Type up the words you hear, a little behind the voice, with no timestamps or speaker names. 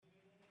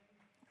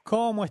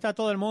¿Cómo está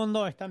todo el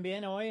mundo? ¿Están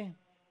bien hoy?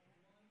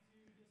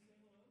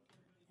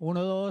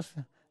 Uno, dos.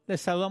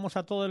 Les saludamos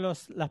a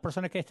todas las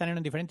personas que están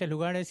en diferentes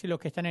lugares y los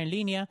que están en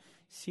línea.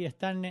 Si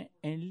están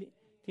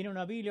tienen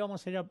una Biblia,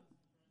 vamos a ir a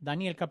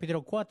Daniel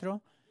capítulo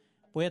 4.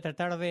 Voy a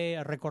tratar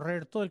de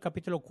recorrer todo el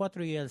capítulo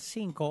 4 y el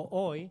 5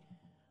 hoy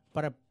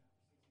para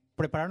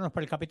prepararnos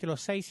para el capítulo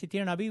 6. Si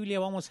tienen una Biblia,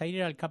 vamos a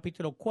ir al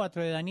capítulo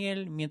 4 de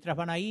Daniel. Mientras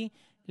van ahí,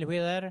 les voy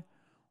a dar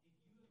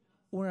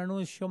un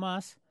anuncio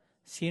más.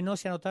 Si no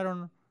se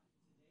anotaron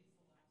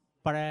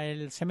para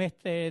el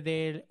semestre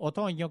del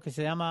otoño, que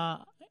se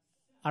llama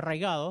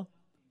Arraigado,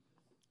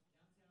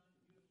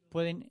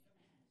 pueden,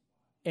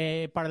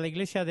 para la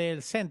iglesia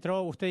del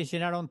centro, ustedes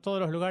llenaron todos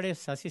los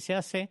lugares, así se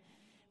hace.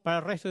 Para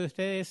el resto de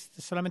ustedes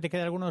solamente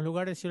quedan algunos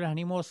lugares y les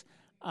animo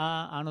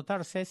a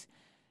anotarse.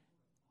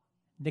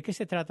 ¿De qué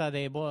se trata?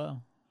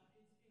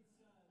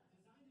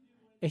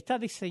 Está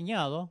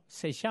diseñado,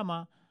 se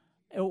llama,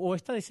 o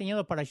está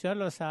diseñado para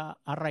ayudarlos a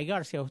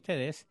arraigarse a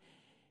ustedes.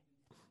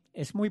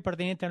 Es muy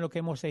pertinente en lo que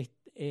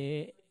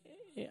en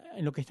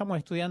lo que estamos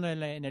estudiando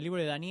en el libro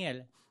de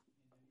Daniel.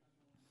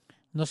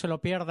 No se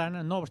lo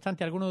pierdan. No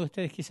obstante, algunos de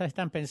ustedes quizás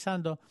están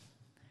pensando,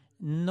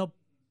 no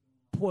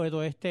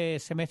puedo este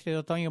semestre de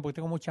otoño porque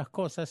tengo muchas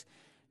cosas.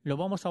 Lo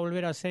vamos a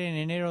volver a hacer en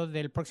enero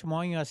del próximo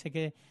año, así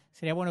que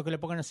sería bueno que le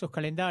pongan en sus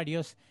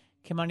calendarios.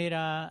 Qué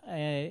manera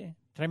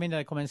tremenda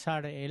de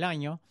comenzar el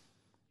año.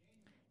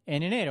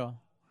 En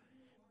enero.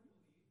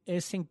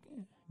 Es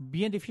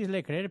bien difícil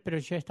de creer, pero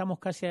ya estamos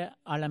casi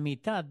a la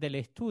mitad del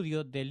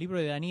estudio del libro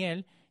de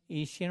Daniel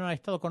y si no ha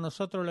estado con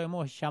nosotros lo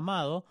hemos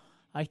llamado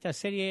a esta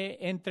serie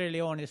Entre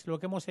Leones. Lo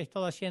que hemos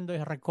estado haciendo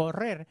es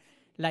recorrer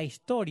la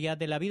historia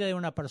de la vida de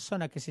una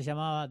persona que se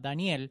llamaba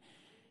Daniel,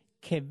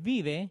 que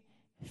vive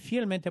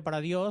fielmente para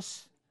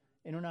Dios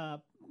en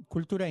una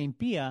cultura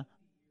impía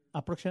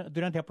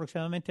durante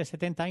aproximadamente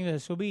 70 años de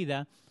su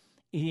vida,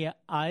 y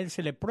a él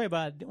se le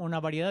prueba una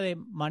variedad de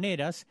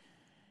maneras,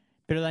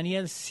 pero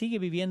Daniel sigue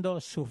viviendo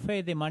su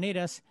fe de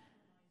maneras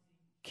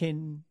que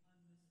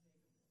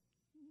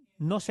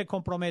no se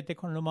compromete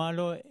con lo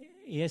malo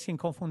y es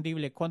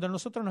inconfundible. Cuando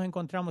nosotros nos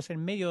encontramos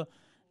en medio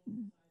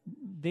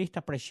de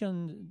esta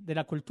presión de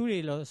la cultura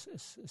y lo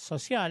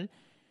social,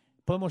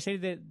 podemos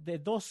ir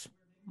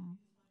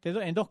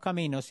en dos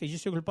caminos, y yo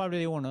soy culpable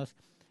de unos.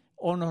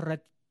 O nos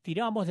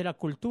retiramos de la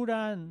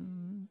cultura,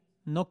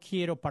 no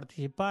quiero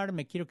participar,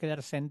 me quiero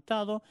quedar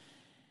sentado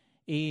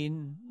y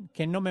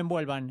que no me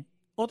envuelvan.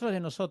 Otros de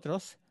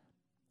nosotros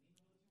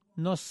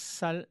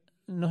nos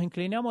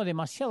inclinamos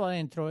demasiado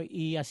adentro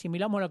y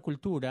asimilamos la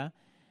cultura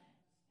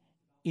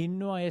y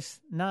no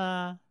es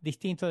nada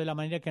distinto de la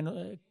manera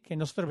que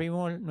nosotros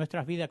vivimos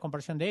nuestras vidas a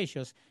comparación de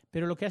ellos.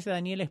 Pero lo que hace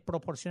Daniel es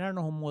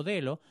proporcionarnos un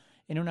modelo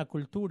en una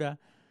cultura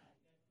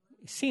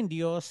sin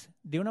Dios,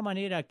 de una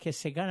manera que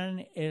se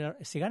ganan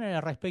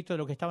el respeto de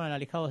los que estaban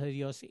alejados de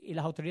Dios. Y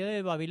las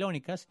autoridades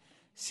babilónicas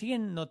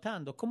siguen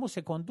notando cómo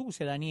se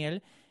conduce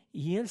Daniel,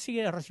 y él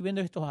sigue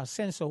recibiendo estos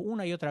ascensos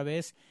una y otra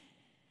vez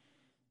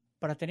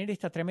para tener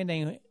esta tremenda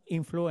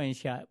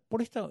influencia.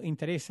 Por esto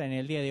interesa en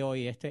el día de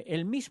hoy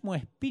el mismo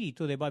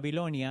espíritu de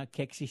Babilonia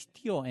que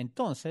existió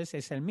entonces,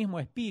 es el mismo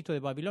espíritu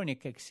de Babilonia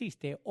que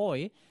existe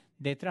hoy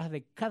detrás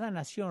de cada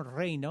nación,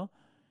 reino,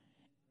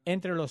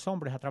 entre los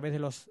hombres a través de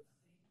los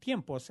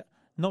tiempos.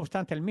 No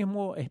obstante, el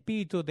mismo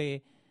espíritu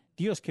de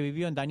Dios que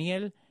vivió en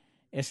Daniel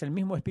es el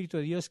mismo espíritu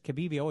de Dios que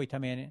vive hoy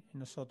también en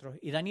nosotros.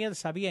 Y Daniel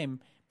sabía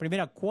en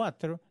primera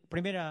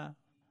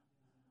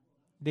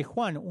de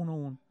Juan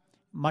 1:1,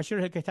 mayor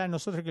es el que está en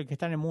nosotros que el que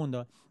está en el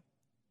mundo.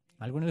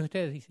 Algunos de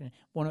ustedes dicen,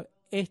 bueno,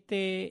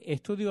 este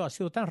estudio ha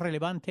sido tan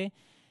relevante,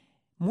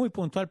 muy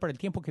puntual para el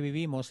tiempo que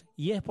vivimos,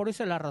 y es por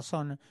eso la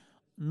razón.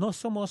 No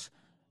somos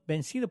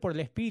vencidos por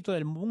el espíritu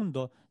del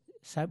mundo,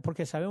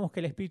 porque sabemos que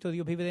el Espíritu de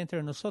Dios vive dentro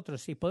de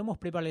nosotros y podemos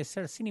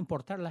prevalecer sin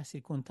importar las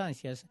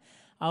circunstancias.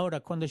 Ahora,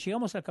 cuando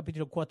llegamos al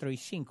capítulo 4 y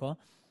 5,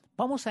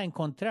 vamos a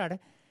encontrar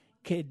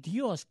que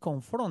Dios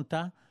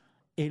confronta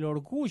el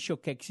orgullo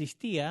que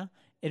existía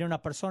en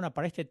una persona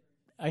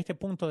a este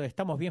punto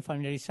estamos bien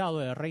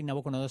familiarizados del rey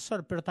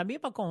Nabucodonosor, pero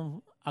también va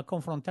a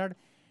confrontar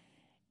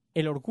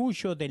el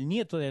orgullo del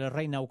nieto del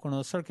rey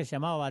Nabucodonosor que se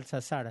llamaba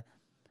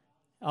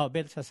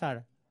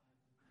Belsasar.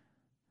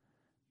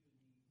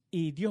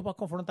 Y Dios va a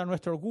confrontar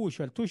nuestro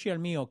orgullo, el tuyo y el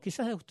mío.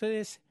 Quizás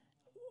ustedes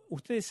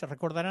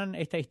recordarán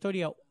esta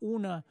historia,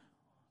 uno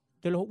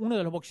de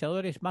los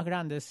boxeadores más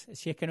grandes,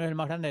 si es que no es el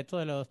más grande de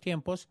todos los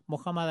tiempos,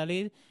 Muhammad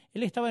Ali.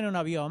 Él estaba en un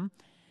avión,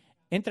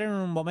 entra en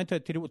un momento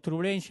de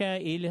turbulencia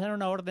y les dan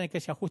una orden de que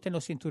se ajusten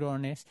los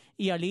cinturones.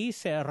 Y Ali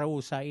se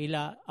rehúsa y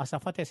la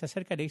azafata se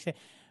acerca y le dice,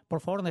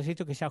 por favor,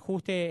 necesito que se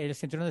ajuste el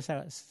cinturón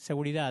de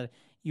seguridad.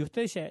 Y él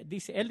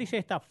dice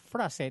esta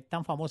frase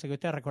tan famosa que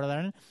ustedes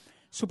recordarán: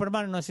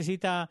 Superman no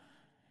necesita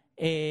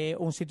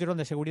un cinturón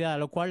de seguridad, a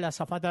lo cual la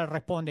azafata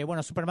responde,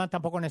 bueno, Superman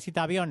tampoco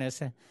necesita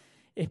aviones.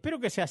 Espero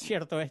que sea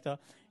cierto esto.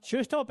 Yo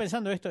estaba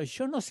pensando esto,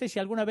 yo no sé si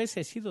alguna vez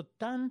he sido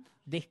tan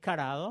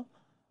descarado,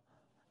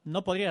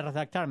 no podría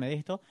redactarme de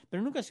esto,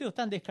 pero nunca he sido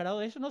tan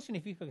descarado. Eso no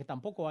significa que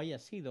tampoco haya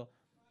sido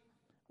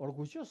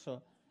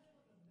orgulloso.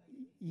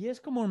 Y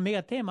es como un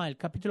megatema, el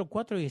capítulo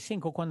 4 y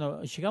 5,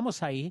 cuando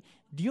llegamos ahí,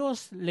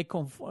 Dios le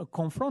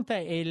confronta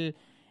el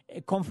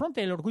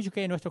orgullo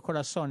que hay en nuestros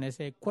corazones.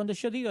 Cuando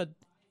yo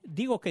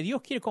digo que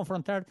Dios quiere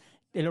confrontar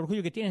el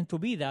orgullo que tiene en tu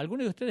vida,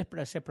 algunos de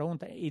ustedes se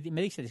preguntan y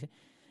me dice,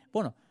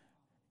 bueno,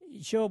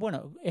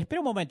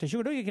 espera un momento, yo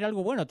creo que era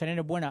algo bueno tener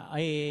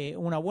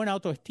una buena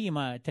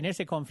autoestima,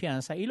 tenerse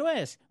confianza, y lo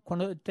es.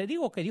 Cuando te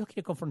digo que Dios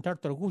quiere confrontar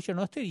tu orgullo,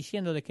 no estoy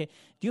diciendo de que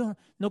Dios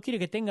no quiere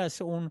que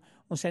tengas un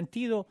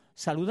sentido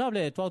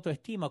saludable de tu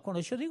autoestima. Cuando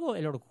yo digo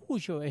el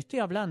orgullo, estoy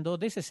hablando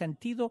de ese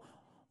sentido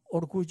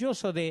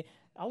orgulloso de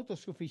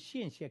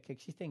autosuficiencia que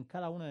existe en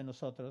cada uno de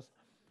nosotros.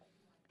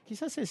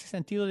 Quizás ese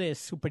sentido de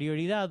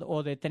superioridad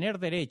o de tener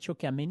derecho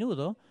que a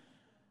menudo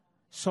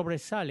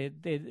sobresale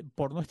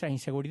por nuestras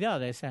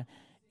inseguridades.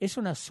 Es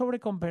una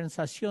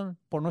sobrecompensación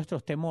por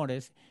nuestros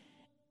temores.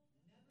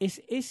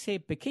 Es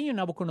ese pequeño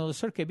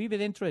Nabucodonosor que vive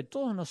dentro de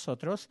todos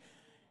nosotros,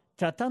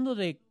 tratando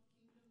de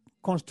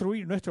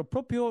construir nuestro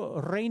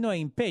propio reino e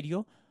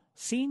imperio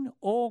sin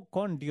o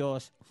con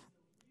Dios,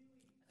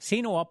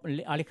 sin o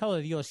alejado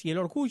de Dios. Y el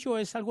orgullo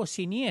es algo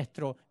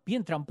siniestro,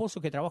 bien tramposo,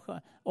 que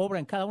obra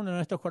en cada uno de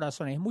nuestros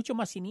corazones. Es mucho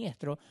más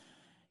siniestro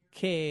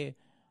que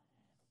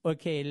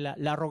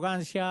la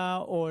arrogancia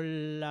o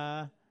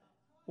el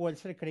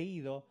ser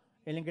creído,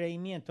 el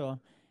engreimiento.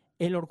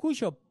 El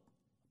orgullo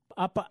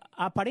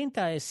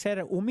aparenta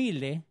ser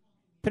humilde,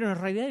 pero en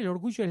realidad el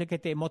orgullo es el que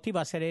te motiva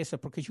a hacer eso,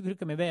 porque yo quiero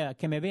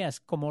que me veas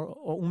como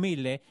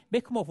humilde.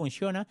 ¿Ves cómo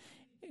funciona?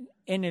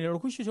 En el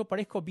orgullo yo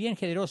parezco bien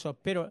generoso,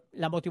 pero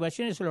la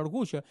motivación es el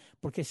orgullo,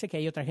 porque sé que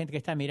hay otra gente que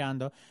está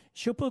mirando.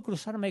 Yo puedo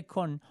cruzarme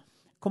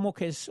como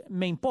que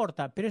me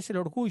importa, pero es el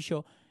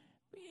orgullo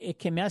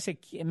que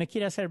me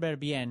quiere hacer ver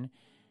bien.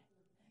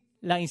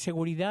 La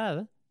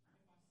inseguridad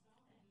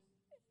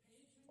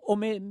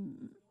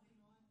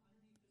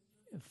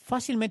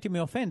fácilmente me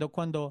ofendo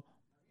cuando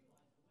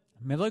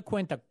me doy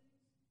cuenta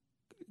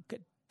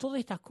que todas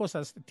estas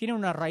cosas tienen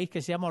una raíz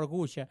que se llama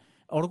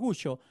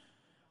orgullo.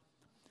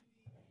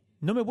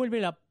 No me vuelve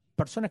la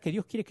persona que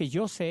Dios quiere que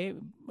yo sea,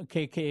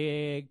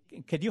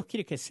 que Dios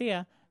quiere que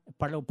sea,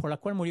 por la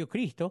cual murió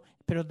Cristo,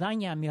 pero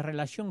daña mi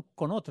relación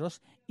con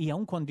otros y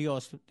aún con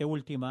Dios de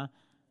última.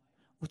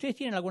 ¿Ustedes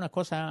tienen alguna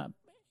cosa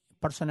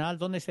personal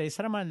donde se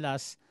desarman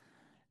las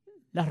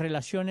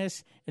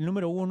relaciones? El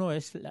número uno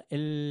es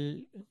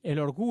el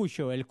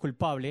orgullo, el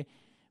culpable.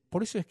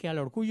 Por eso es que al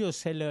orgullo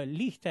se le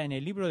lista en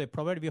el libro de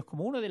Proverbios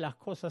como una de las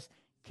cosas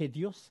que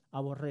Dios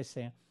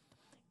aborrece.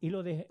 Y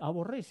lo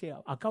aborrece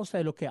a causa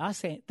de lo que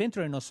hace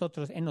dentro de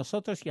nosotros, en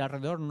nosotros y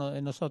alrededor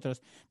de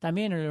nosotros.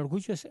 También el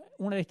orgullo es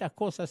una de estas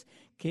cosas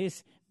que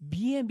es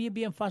bien, bien,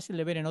 bien fácil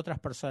de ver en otras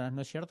personas,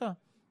 ¿no es cierto?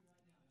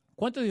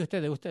 ¿Cuántos de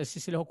ustedes, si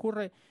se les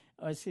ocurre,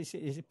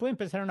 si pueden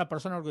pensar en una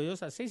persona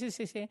orgullosa? Sí.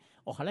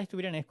 Ojalá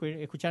estuvieran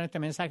escuchando este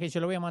mensaje. Yo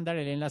le voy a mandar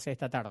el enlace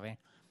esta tarde.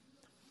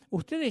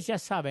 Ustedes ya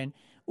saben,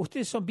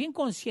 ustedes son bien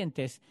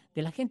conscientes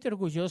de la gente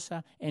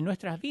orgullosa en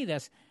nuestras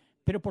vidas,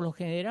 pero por lo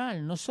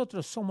general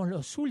nosotros somos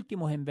los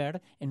últimos en ver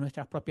en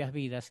nuestras propias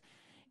vidas.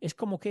 Es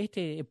como que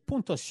este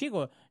punto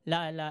ciego,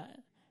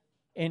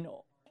 en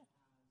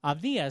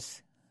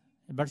Abdías,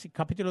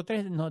 capítulo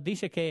 3, nos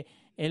dice que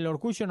el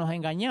orgullo nos ha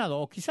engañado,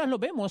 o quizás lo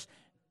vemos,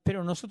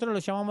 pero nosotros lo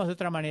llamamos de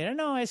otra manera.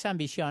 No, es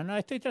ambición, no,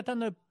 estoy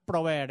tratando de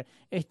proveer,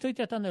 estoy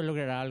tratando de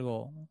lograr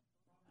algo.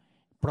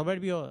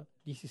 Proverbio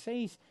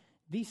 16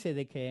 dice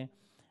de que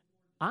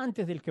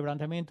antes del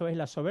quebrantamiento es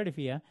la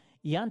soberbia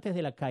y antes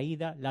de la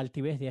caída la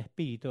altivez de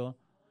espíritu.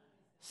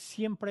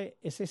 Siempre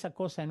es esa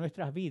cosa en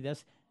nuestras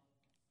vidas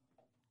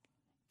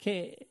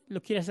que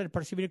lo quiere hacer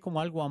percibir como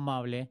algo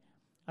amable.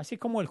 Así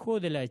como el juego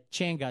de la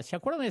chenga. ¿Se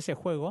acuerdan de ese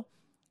juego?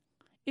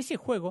 Ese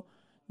juego,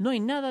 no hay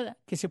nada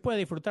que se pueda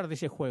disfrutar de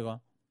ese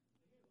juego.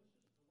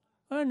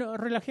 Bueno,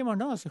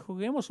 relajémonos,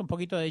 juguemos un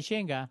poquito de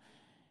chenga.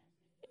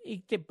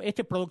 Y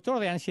este productor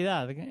de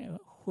ansiedad,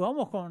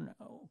 jugamos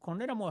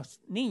cuando éramos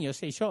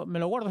niños, y yo me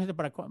lo guardo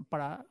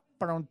para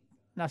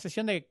una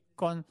sesión de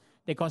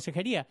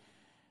consejería.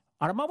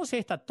 Armamos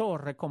esta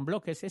torre con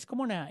bloques, es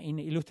como una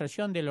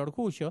ilustración del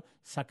orgullo.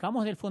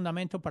 Sacamos del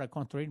fundamento para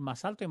construir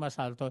más alto y más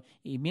alto,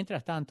 y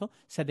mientras tanto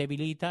se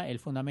debilita el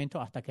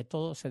fundamento hasta que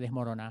todo se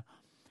desmorona.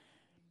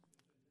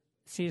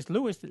 C.S.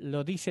 Lewis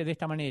lo dice de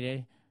esta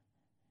manera: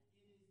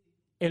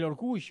 el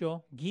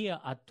orgullo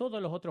guía a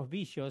todos los otros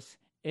vicios,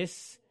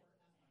 es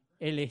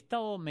el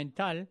estado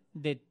mental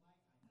de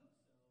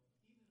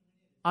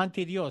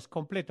anti-Dios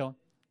completo.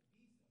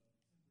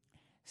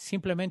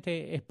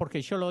 Simplemente es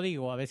porque yo lo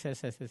digo a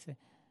veces.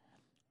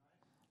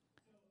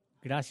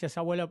 Gracias,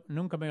 abuela,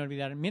 nunca me voy a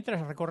olvidar.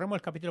 Mientras recorremos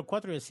el capítulo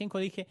 4 y el 5,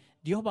 dije,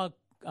 Dios va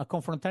a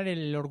confrontar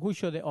el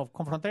orgullo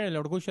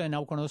de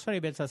Nabucodonosor y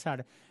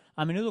Belsasar.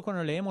 A menudo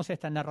cuando leemos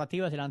estas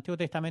narrativas del Antiguo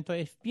Testamento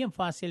es bien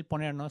fácil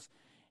ponernos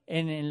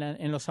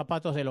en los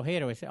zapatos de los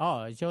héroes.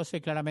 Yo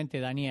soy claramente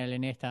Daniel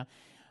en esta.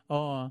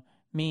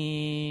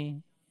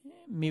 Mi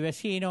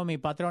vecino, mi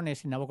patrón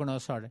es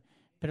Nabucodonosor.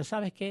 Pero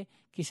 ¿sabes qué?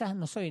 Quizás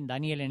no soy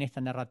Daniel en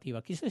esta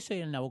narrativa. Quizás soy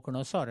el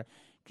Nabucodonosor.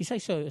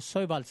 Quizás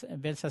soy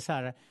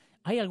Belsasar.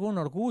 Hay algún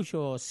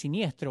orgullo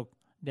siniestro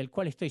del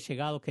cual estoy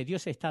cegado, que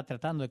Dios está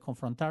tratando de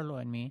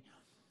confrontarlo en mí.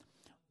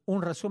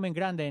 Un resumen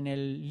grande en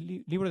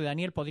el libro de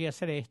Daniel podría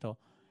ser esto.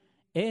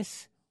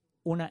 Es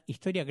una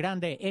historia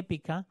grande,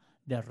 épica,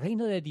 del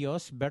reino de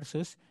Dios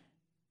versus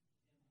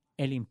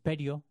el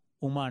imperio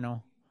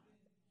humano.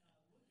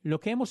 Lo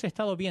que hemos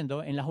estado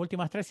viendo en las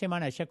últimas 3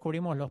 semanas, ya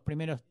cubrimos los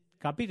primeros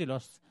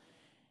capítulos,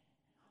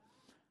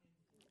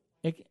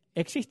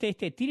 existe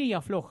este tira y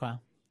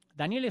afloja.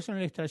 Daniel es una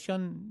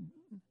ilustración,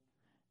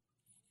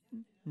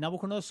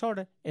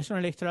 Nabucodonosor es una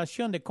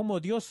ilustración de cómo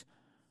Dios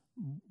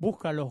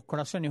busca los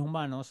corazones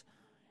humanos.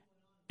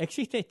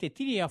 Existe este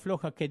tira y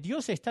afloja que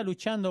Dios está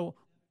luchando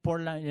por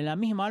la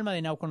misma alma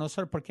de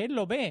Nabucodonosor, porque él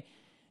lo ve.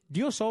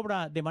 Dios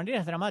obra de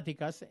maneras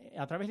dramáticas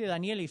a través de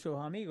Daniel y sus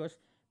amigos,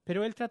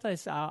 pero él trata de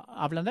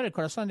ablandar el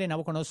corazón de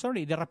Nabucodonosor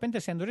y de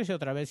repente se endurece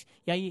otra vez.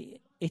 Y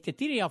hay este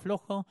tira y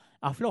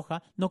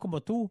afloja, no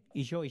como tú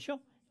y yo,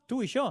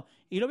 tú y yo.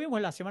 Y lo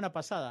vimos la semana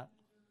pasada,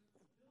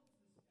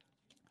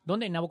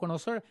 donde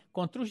Nabucodonosor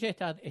construye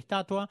esta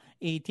estatua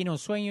y tiene un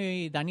sueño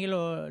y Daniel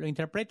lo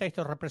interpreta.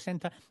 Esto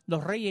representa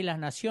los reyes y las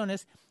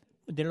naciones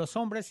de los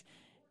hombres.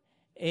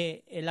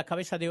 La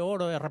cabeza de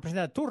oro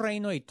representa tu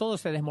reino y todo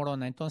se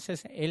desmorona.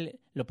 Entonces,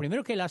 lo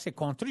primero que él hace,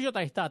 construye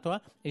otra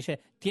estatua, dice,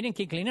 tienen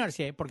que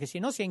inclinarse, porque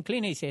si no se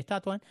inclinan y se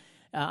estatúan,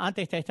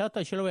 ante esta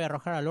estatua yo lo voy a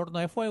arrojar al horno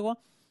de fuego.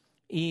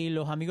 Y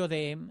los amigos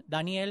de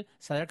Daniel,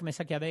 Sadrach,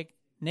 Mesach y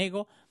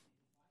Abednego,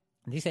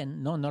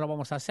 dicen, no lo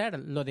vamos a hacer,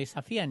 lo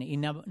desafían y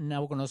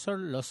Nabucodonosor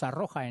los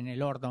arroja en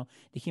el horno.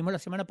 Dijimos la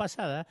semana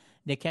pasada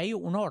de que hay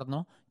un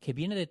horno que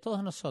viene de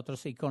todos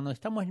nosotros y cuando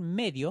estamos en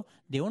medio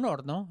de un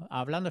horno,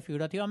 hablando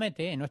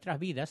figurativamente en nuestras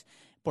vidas,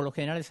 por lo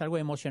general es algo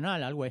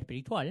emocional, algo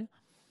espiritual.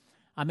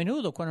 A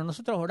menudo cuando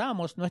nosotros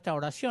oramos, nuestra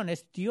oración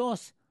es,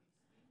 Dios,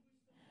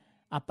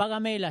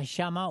 apágame la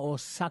llama o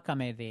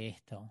sácame de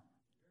esto.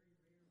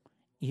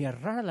 Y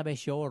rara la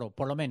vez yo oro,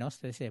 por lo menos,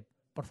 dice,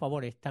 por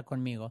favor, está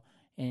conmigo.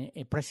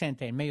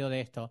 Presente en medio de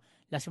esto.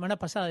 La semana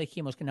pasada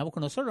dijimos que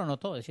Nabucodonosor lo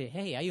notó, decía,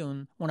 hey, hay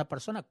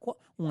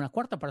una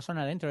cuarta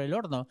persona dentro del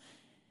horno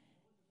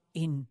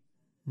y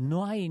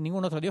no hay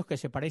ningún otro Dios que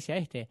se parece a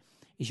este.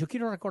 Y yo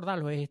quiero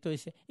recordarlo esto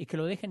y que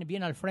lo dejen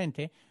bien al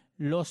frente.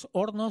 Los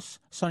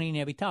hornos son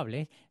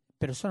inevitables,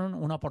 pero son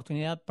una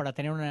oportunidad para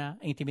tener una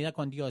intimidad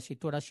con Dios. Si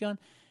tu oración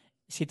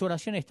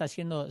está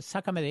haciendo,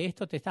 sácame de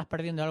esto, te estás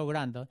perdiendo algo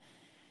grande.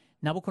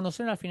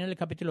 Nabucodonosor al final del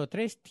capítulo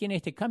 3 tiene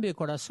este cambio de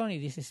corazón y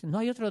dice, no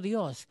hay otro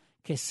Dios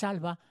que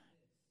salva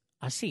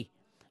así.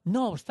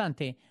 No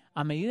obstante,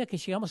 a medida que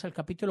llegamos al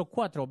capítulo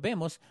 4,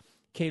 vemos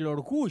que el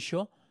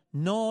orgullo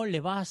no le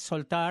va a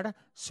soltar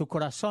su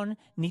corazón,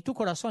 ni tu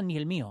corazón ni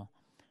el mío,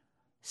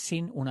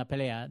 sin una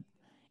pelea.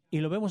 Y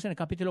lo vemos en el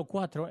capítulo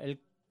 4,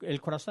 el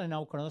corazón de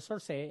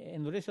Nabucodonosor se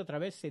endurece otra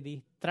vez, se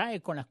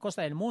distrae con las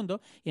cosas del mundo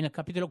y en el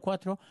capítulo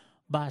 4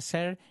 va a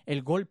ser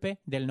el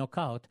golpe del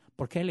knockout,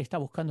 porque él está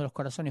buscando los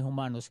corazones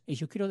humanos. Y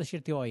yo quiero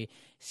decirte hoy,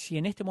 si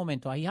en este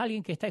momento hay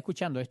alguien que está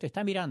escuchando esto,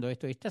 está mirando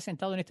esto, está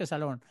sentado en este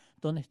salón,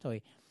 ¿dónde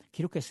estoy?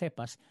 Quiero que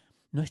sepas,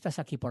 no estás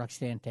aquí por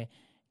accidente.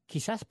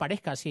 Quizás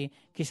parezca así,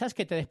 quizás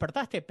que te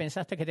despertaste,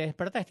 pensaste que te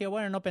despertaste,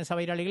 bueno, no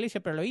pensaba ir a la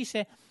iglesia, pero lo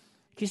hice.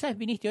 Quizás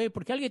viniste hoy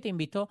porque alguien te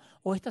invitó,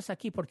 o estás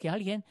aquí porque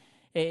alguien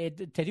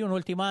te dio un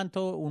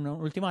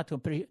ultimátum,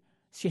 pero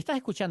si estás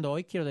escuchando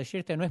hoy, quiero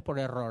decirte, no es por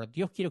error.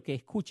 Dios quiere que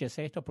escuches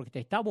esto porque te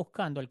está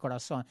buscando el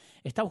corazón.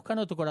 Está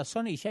buscando tu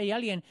corazón y si hay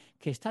alguien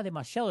que está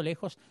demasiado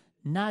lejos,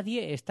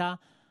 nadie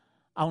está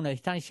a una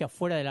distancia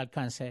fuera del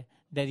alcance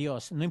de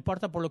Dios. No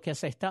importa por lo que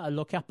has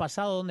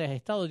pasado, dónde has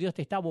estado, Dios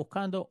te está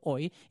buscando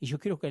hoy y yo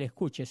quiero que le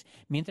escuches.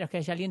 Mientras que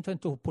haya aliento en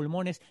tus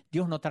pulmones,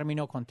 Dios no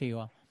terminó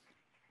contigo.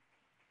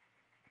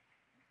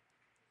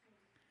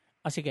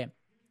 Así que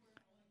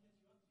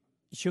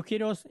yo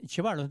quiero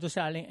llevarlos. Entonces,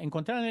 al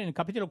encontrar en el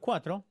capítulo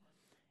 4,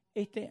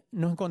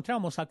 nos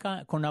encontramos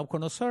acá con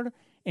Nabucodonosor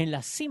en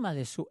la cima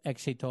de su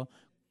éxito.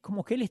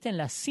 Como que él está en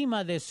la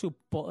cima de su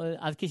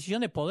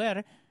adquisición de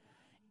poder.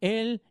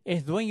 Él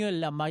es dueño de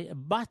la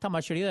vasta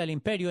mayoría del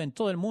imperio en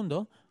todo el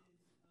mundo.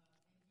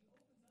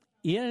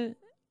 Y él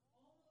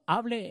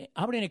abre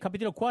en el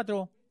capítulo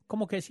 4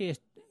 como que si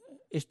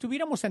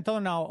estuviéramos sentados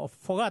en una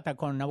fogata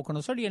con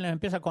Nabucodonosor y él nos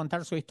empieza a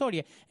contar su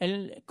historia.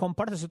 Él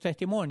comparte su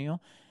testimonio.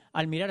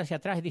 Al mirar hacia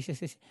atrás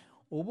dice,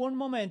 hubo un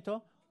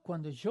momento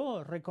cuando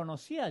yo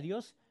reconocí a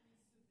Dios,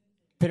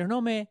 pero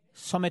no me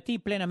sometí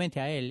plenamente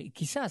a Él. Y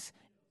quizás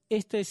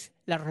esto es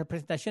la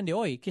representación de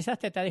hoy. Quizás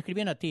te está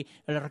describiendo a ti.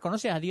 Le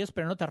reconoces a Dios,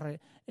 pero no te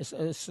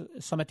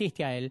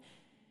sometiste a Él.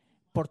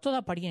 Por toda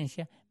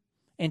apariencia,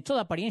 en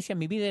toda apariencia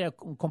mi vida era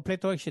un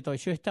completo éxito.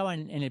 Yo estaba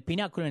en el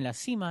pináculo, en la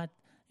cima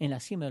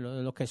de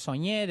lo que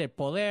soñé, del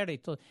poder y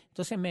todo.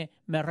 Entonces me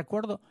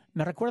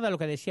recuerda lo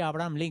que decía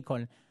Abraham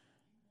Lincoln.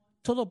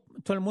 Todo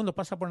el mundo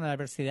pasa por una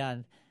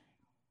adversidad,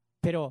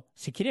 pero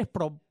si quieres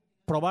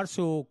probar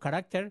su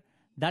carácter,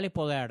 dale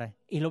poder.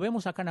 Y lo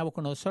vemos acá en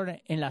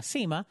Nabucodonosor en la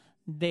cima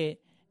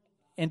de,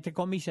 entre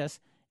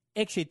comillas,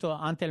 éxito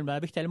ante la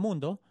vista del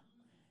mundo,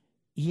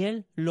 y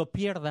él lo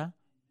pierde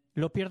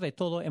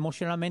todo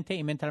emocionalmente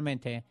y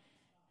mentalmente.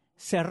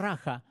 Se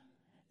raja.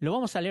 Lo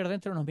vamos a leer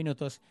dentro de unos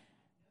minutos.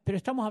 Pero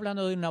estamos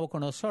hablando de un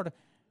Nabucodonosor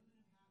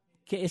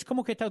que es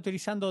como que está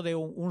utilizando de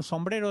un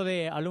sombrero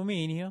de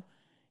aluminio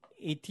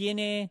y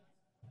tiene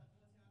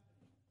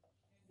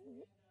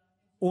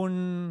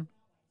una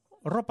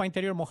ropa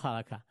interior mojada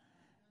acá.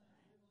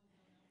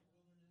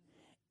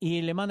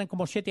 Y le mandan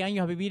como 7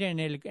 años a vivir en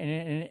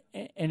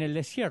el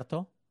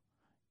desierto.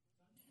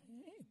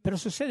 Pero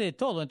sucede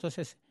todo,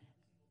 entonces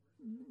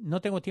no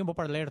tengo tiempo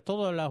para leer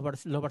todos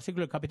los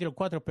versículos del capítulo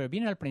 4, pero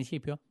viene al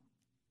principio.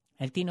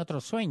 Él tiene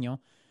otro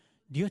sueño.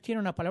 Dios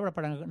tiene una palabra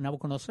para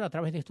Nabucodonosor a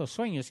través de estos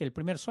sueños. Y el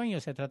primer sueño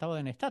se trataba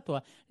de una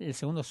estatua. El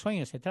segundo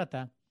sueño se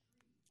trata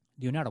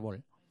de un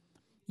árbol.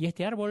 Y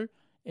este árbol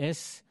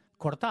es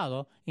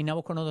cortado. Y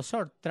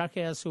Nabucodonosor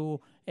traje a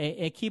su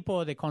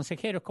equipo de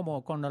consejeros,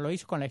 como cuando lo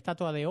hizo con la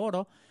estatua de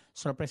oro.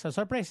 Sorpresa,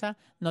 sorpresa.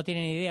 No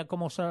tienen idea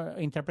cómo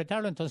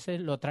interpretarlo,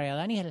 entonces lo trae a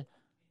Daniel.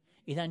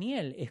 Y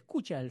Daniel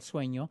escucha el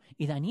sueño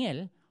y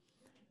Daniel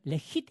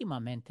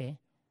legítimamente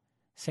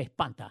se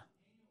espanta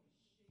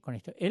con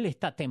esto. Él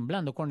está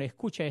temblando cuando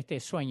escucha este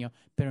sueño,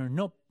 pero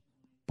no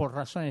por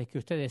razones que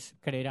ustedes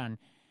creerán.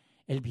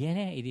 Él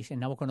viene y dice,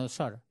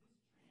 Nabucodonosor,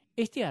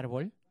 este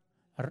árbol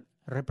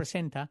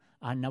representa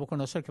a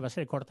Nabucodonosor que va a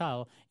ser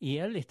cortado. Y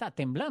él está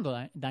temblando,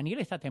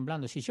 Daniel está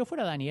temblando. Si yo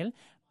fuera Daniel,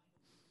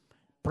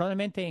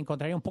 probablemente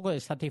encontraría un poco de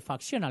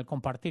satisfacción al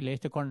compartirle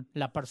esto con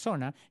la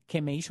persona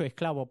que me hizo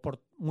esclavo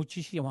por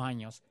muchísimos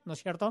años, ¿no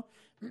es cierto?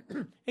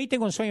 Y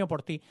tengo un sueño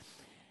por ti.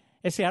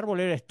 Ese árbol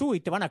eres tú y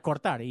te van a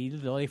cortar y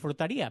lo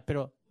disfrutaría,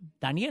 pero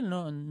Daniel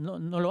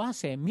no lo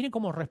hace. Miren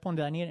cómo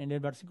responde Daniel en el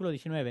versículo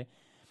 19.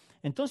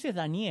 Entonces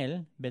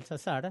Daniel,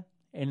 Belsasar,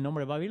 el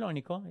nombre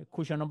babilónico,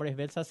 cuyo nombre es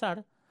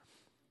Belsasar,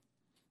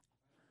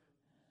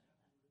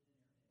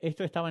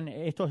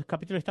 estos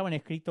capítulos estaban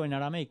escritos en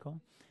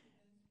arameico.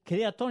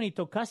 Quedé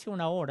atónito casi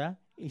 1 hora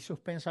y sus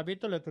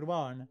pensamientos le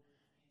turbaban.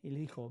 Y le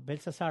dijo,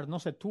 Belsasar, no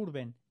se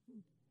turben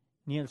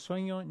ni el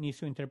sueño ni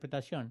su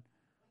interpretación.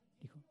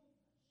 Dijo,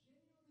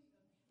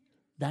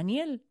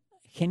 Daniel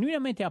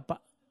genuinamente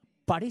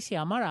parece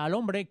amar al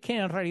hombre que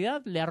en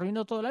realidad le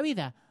arruinó toda la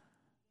vida.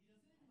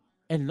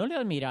 Él no le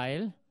admira a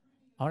él.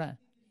 Ahora,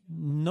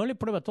 no le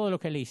prueba todo lo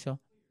que él hizo,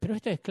 pero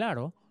esto es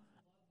claro.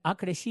 Ha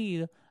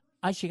crecido,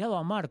 ha llegado a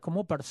amar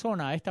como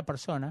persona a esta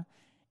persona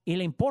y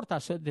le importa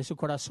de su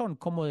corazón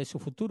como de su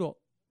futuro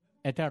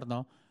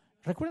eterno.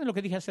 Recuerden lo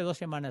que dije hace 2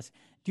 semanas.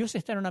 Dios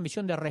está en una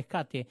misión de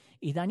rescate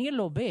y Daniel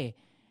lo ve.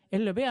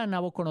 Él le ve a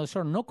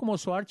Nabucodonosor no como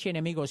su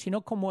archienemigo,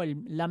 sino como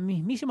la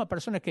mismísima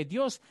persona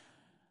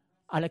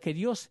a la que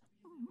Dios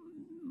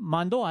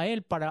mandó a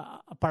él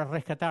para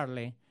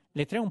rescatarle.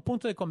 Le trae un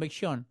punto de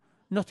convicción.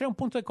 Nos trae un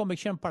punto de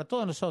convicción para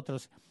todos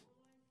nosotros.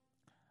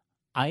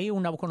 Hay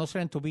un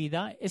Nabucodonosor en tu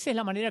vida. Esa es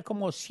la manera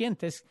como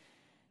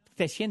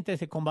te sientes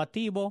de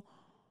combativo,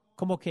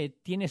 como que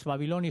tienes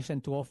babilonios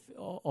en tu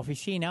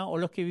oficina o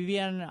los que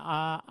vivían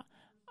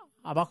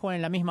abajo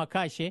en la misma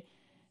calle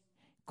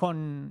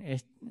con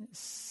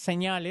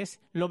señales.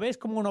 ¿Lo ves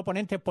como un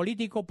oponente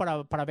político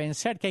para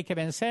vencer, que hay que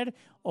vencer?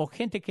 ¿O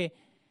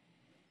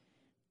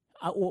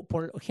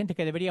por gente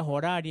que deberías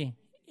orar e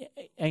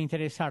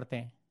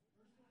interesarte?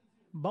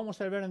 Vamos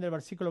a ver en el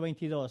versículo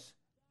 22.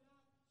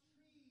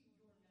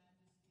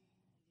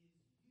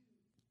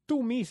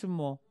 Tú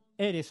mismo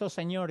eres, oh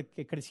Señor,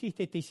 que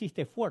creciste y te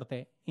hiciste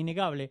fuerte,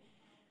 innegable,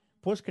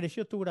 pues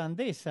creció tu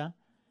grandeza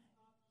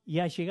y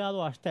ha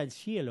llegado hasta el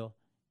cielo,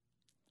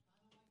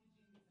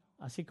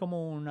 así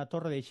como una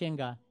torre de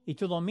Shenga, y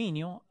tu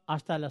dominio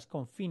hasta los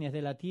confines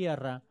de la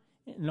tierra.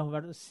 En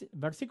los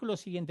versículos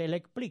siguientes le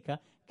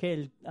explica que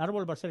el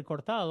árbol va a ser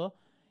cortado,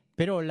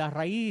 pero las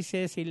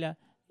raíces y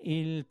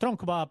el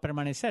tronco va a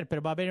permanecer,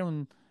 pero va a haber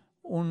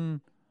una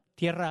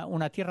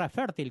tierra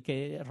fértil,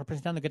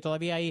 representando que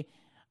todavía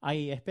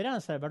hay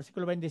esperanza. El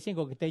versículo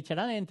 25, que te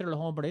echarán entre los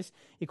hombres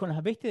y con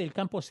las bestias del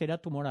campo será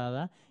tu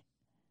morada.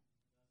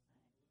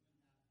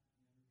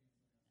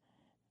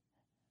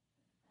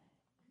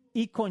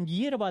 Y con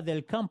hierba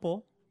del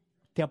campo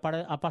te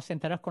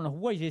apacentarás con los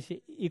bueyes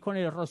y con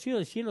el rocío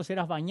del cielo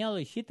serás bañado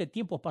y 7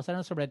 tiempos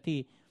pasarán sobre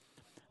ti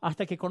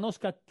hasta que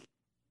conozca.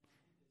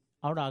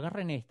 Ahora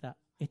agarren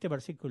este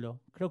versículo.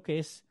 Creo que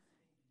es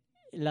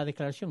la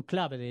declaración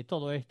clave de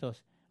todo esto.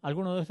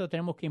 Algunos de estos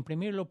tenemos que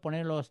imprimirlo,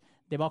 ponerlos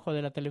debajo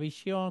de la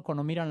televisión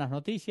cuando miran las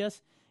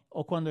noticias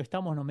o cuando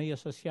estamos en los medios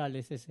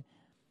sociales.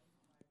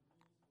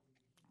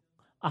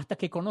 Hasta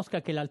que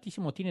conozca que el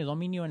Altísimo tiene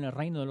dominio en el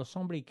reino de los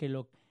hombres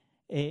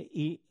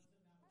y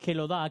que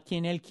lo da a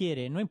quien Él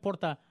quiere. No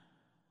importa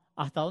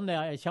hasta dónde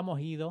hayamos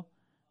ido,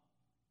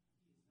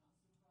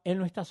 Él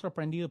no está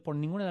sorprendido por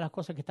ninguna de las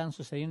cosas que están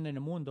sucediendo en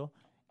el mundo.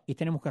 Y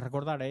tenemos que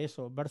recordar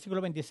eso. Versículo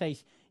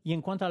 26. Y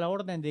en cuanto a la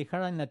orden de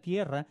dejar en la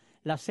tierra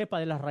la cepa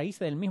de las raíces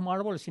del mismo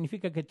árbol,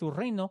 significa que tu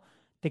reino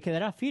te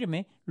quedará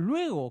firme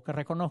luego que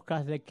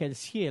reconozcas de que el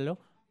cielo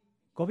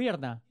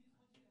gobierna.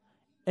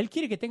 Él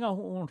quiere que tengas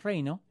un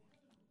reino,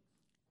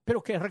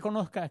 pero que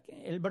reconozcas.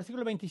 El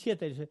versículo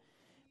 27 dice,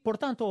 por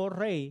tanto, oh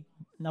rey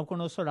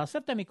Nabucodonosor,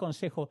 acepta mi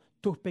consejo,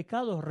 tus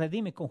pecados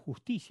redime con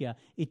justicia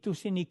y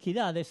tus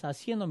iniquidades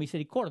haciendo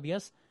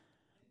misericordias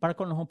para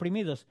con los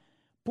oprimidos.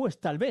 pues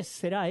tal vez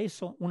será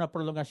eso una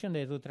prolongación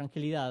de tu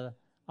tranquilidad.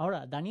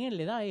 Ahora, Daniel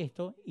le da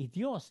esto y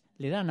Dios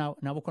le da a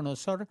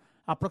Nabucodonosor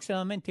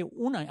aproximadamente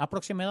un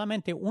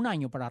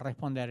año para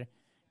responder,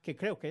 que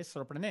creo que es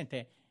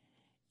sorprendente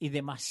y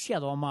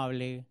demasiado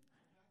amable,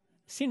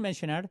 sin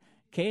mencionar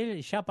que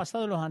él ya ha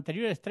pasado los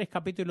anteriores 3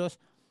 capítulos.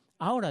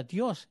 Ahora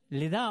Dios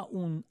le da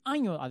un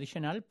año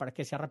adicional para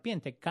que se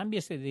arrepiente,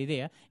 cámbiese de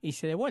idea y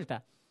se dé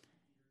vuelta.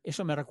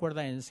 Eso me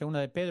recuerda en 2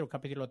 de Pedro,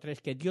 capítulo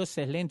 3, que Dios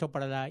es lento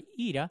para la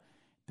ira,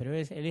 pero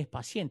Él es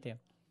paciente,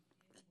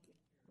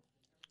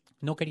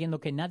 no queriendo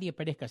que nadie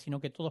perezca, sino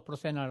que todos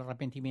procedan al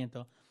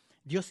arrepentimiento.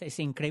 Dios es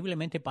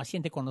increíblemente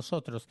paciente con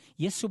nosotros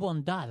y es su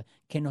bondad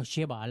que nos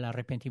lleva al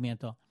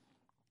arrepentimiento.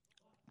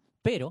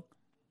 Pero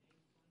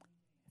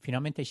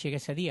finalmente llega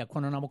ese día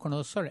cuando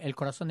el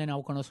corazón de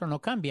Nabucodonosor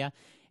no cambia,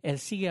 él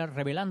sigue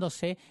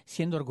rebelándose,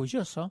 siendo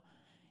orgulloso,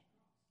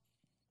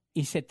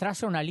 y se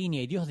traza una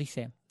línea y Dios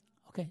dice,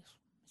 ok,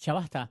 ya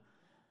basta,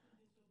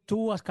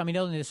 tú has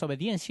caminado en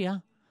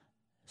desobediencia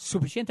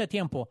suficiente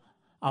tiempo,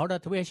 ahora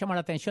te voy a llamar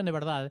la atención de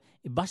verdad,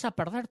 vas a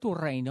perder tu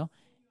reino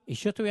y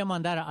yo te voy a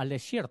mandar al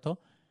desierto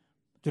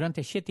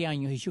durante 7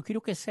 años y yo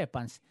quiero que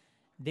sepas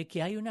de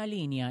que hay una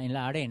línea en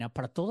la arena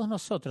para todos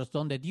nosotros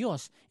donde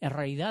Dios, en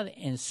realidad,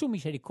 en su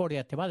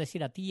misericordia, te va a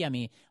decir a ti y a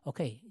mí,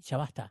 ok, ya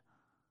basta.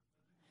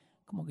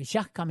 Como que ya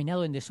has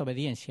caminado en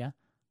desobediencia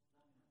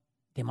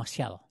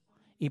demasiado.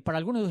 Y para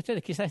algunos de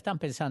ustedes quizás están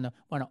pensando,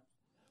 bueno,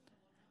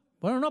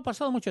 no ha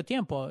pasado mucho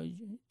tiempo,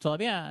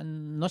 todavía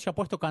no se ha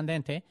puesto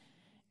candente.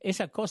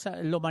 Esa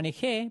cosa lo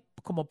manejé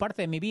como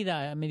parte de mi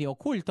vida medio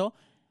oculto.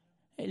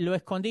 Lo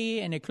escondí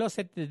en el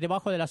closet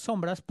debajo de las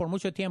sombras por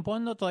mucho tiempo.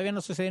 Todavía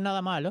no sucede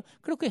nada malo.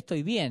 Creo que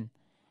estoy bien.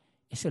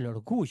 Es el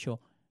orgullo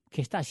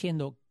que está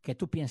haciendo que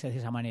tú pienses de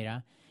esa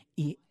manera.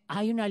 Y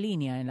hay una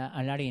línea en la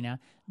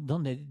arena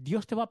donde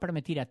Dios te va a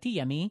permitir a ti y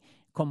a mí,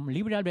 con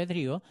libre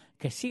albedrío,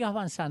 que sigas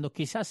avanzando,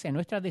 quizás en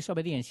nuestra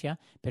desobediencia,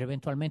 pero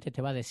eventualmente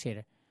te va a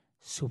decir,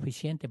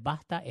 suficiente,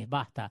 basta, es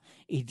basta.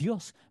 Y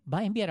Dios va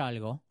a enviar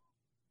algo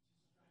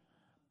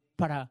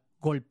para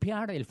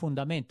golpear el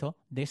fundamento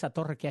de esa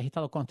torre que has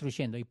estado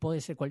construyendo. Y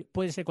puede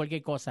ser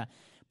cualquier cosa.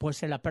 Puede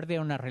ser la pérdida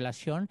de una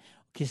relación,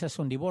 quizás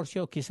un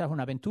divorcio, quizás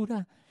una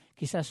aventura,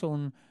 quizás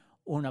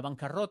una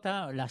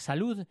bancarrota, la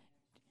salud.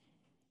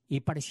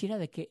 Y pareciera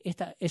de que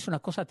esta es una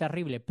cosa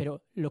terrible,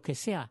 pero lo que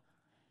sea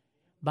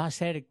va a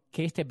hacer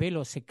que este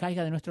velo se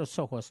caiga de nuestros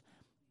ojos,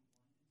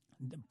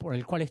 por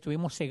el cual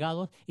estuvimos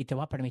cegados, y te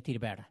va a permitir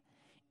ver.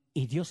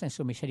 Y Dios en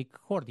su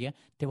misericordia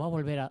te va a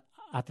volver a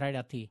traer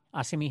a ti,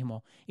 a sí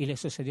mismo. Y le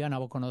sucedió a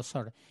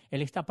Nabucodonosor.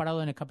 Él está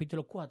parado en el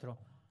capítulo 4,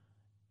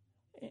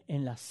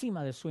 en la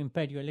cima de su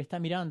imperio. Él está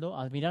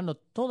admirando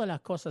todas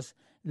las cosas,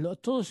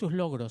 todos sus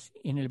logros.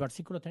 Y en el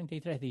versículo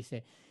 33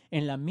 dice,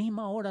 en la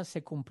misma hora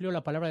se cumplió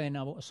la palabra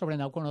sobre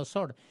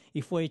Nabucodonosor,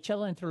 y fue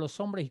echado entre los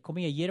hombres y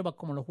comía hierba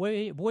como los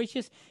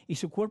bueyes, y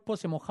su cuerpo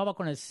se mojaba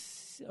con el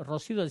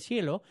rocío del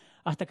cielo,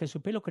 hasta que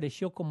su pelo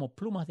creció como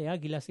plumas de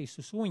águilas y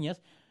sus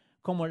uñas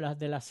como las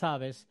de las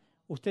aves.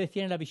 Ustedes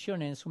tienen la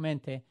visión en su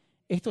mente.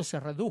 Esto se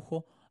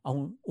redujo a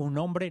un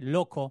hombre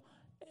loco.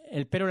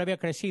 El pelo le había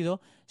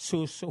crecido,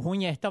 sus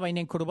uñas estaban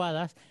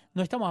encurvadas.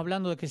 No estamos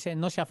hablando de que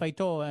no se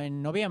afeitó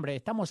en noviembre.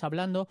 Estamos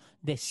hablando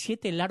de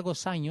 7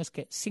 largos años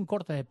sin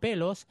cortes de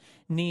pelos,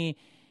 ni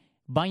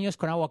baños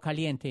con agua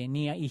caliente,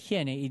 ni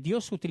higiene. Y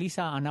Dios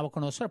utiliza a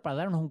Nabucodonosor para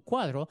darnos un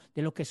cuadro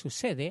de lo que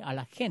sucede a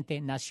la gente,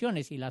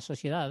 naciones y la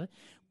sociedad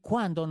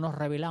cuando nos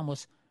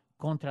rebelamos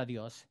contra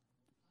Dios.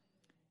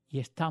 Y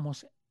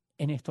estamos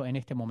en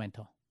este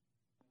momento.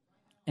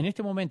 En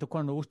este momento,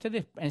 cuando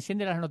ustedes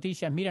encienden las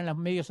noticias, miran los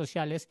medios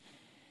sociales,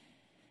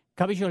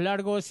 cabellos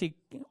largos y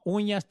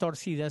uñas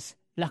torcidas,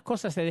 las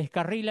cosas se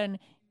descarrilan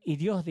y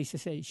Dios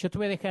dice, yo te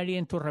voy a dejar ir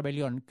en tu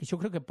rebelión. Yo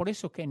creo que por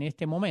eso que en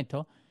este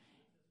momento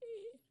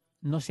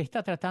nos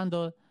está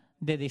tratando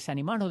de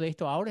desanimarnos de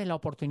esto. Ahora es la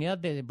oportunidad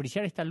de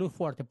brillar esta luz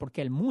fuerte,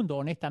 porque el mundo,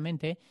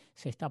 honestamente,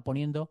 se está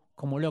poniendo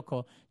como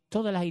loco.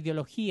 Todas las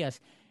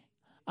ideologías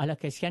a las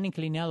que se han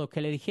inclinado,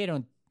 que le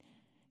dijeron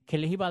que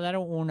les iba a dar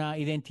una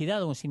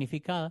identidad, un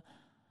significado,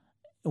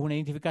 una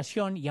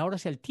identificación, y ahora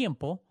es el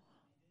tiempo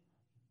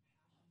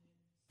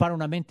para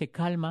una mente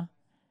calma,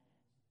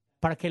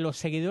 para que los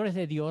seguidores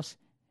de Dios,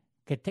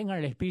 que tengan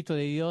el Espíritu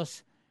de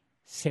Dios,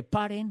 se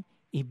paren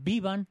y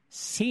vivan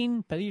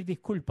sin pedir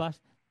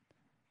disculpas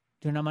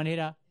de una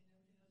manera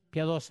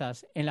piadosa.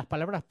 En las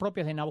palabras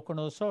propias de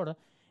Nabucodonosor,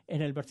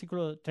 en el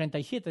versículo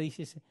 37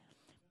 dice,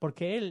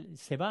 porque él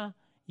se va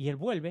y él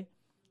vuelve.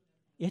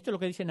 Y esto es lo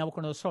que dice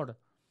Nabucodonosor.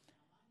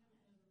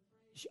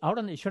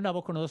 Ahora yo,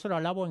 Nabucodonosor,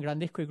 alabo,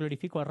 engrandezco y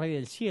glorifico al Rey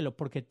del cielo,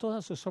 porque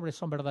todas sus obras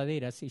son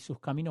verdaderas y sus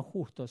caminos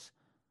justos.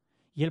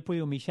 Y él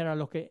puede humillar a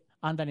los que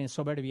andan en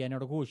soberbia, en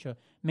orgullo.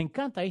 Me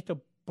encanta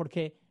esto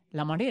porque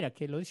la manera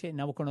que lo dice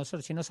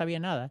Nabucodonosor, si no sabía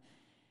nada,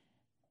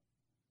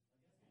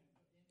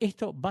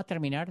 esto va a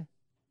terminar,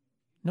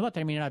 no va a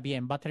terminar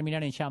bien, va a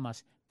terminar en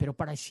llamas, pero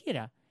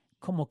pareciera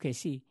como que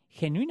sí,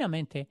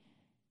 genuinamente,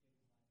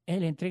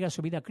 él entrega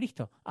su vida a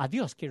Cristo, a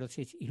Dios quiero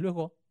decir, y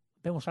luego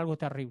vemos algo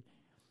terrible.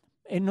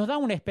 Nos da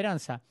una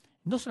esperanza,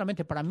 no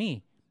solamente para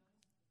mí,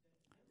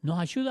 nos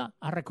ayuda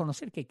a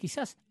reconocer que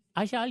quizás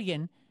haya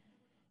alguien,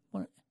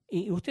 bueno,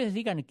 y ustedes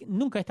digan,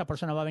 nunca esta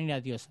persona va a venir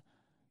a Dios.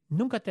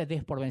 Nunca te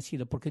des por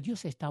vencido, porque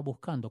Dios está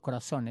buscando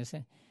corazones.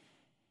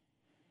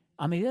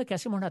 A medida que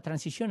hacemos la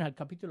transición al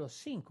capítulo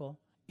 5,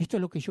 esto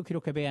es lo que yo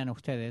quiero que vean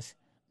ustedes.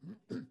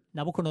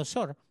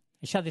 Nabucodonosor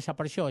ya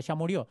desapareció, ya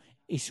murió,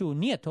 y su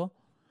nieto,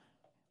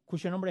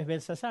 cuyo nombre es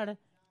Belsasar,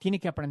 tiene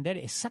que aprender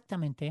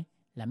exactamente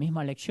la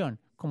misma lección.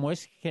 Como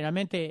es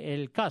generalmente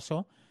el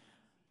caso,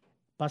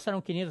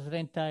 pasaron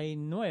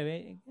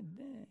 539,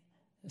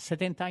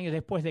 70 años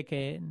después de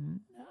que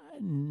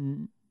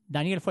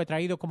Daniel fue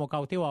traído como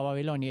cautivo a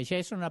Babilonia. Ya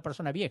es una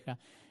persona vieja,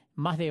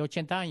 más de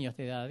 80 años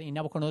de edad, y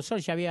Nabucodonosor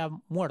ya había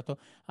muerto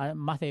a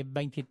más de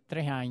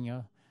 23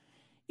 años.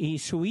 Y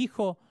su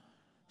hijo,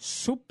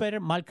 súper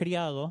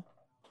malcriado,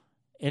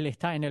 él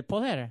está en el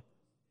poder.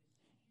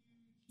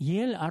 Y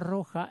él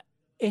arroja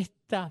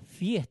esta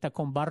fiesta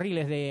con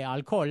barriles de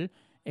alcohol.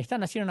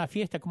 Están haciendo una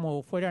fiesta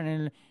como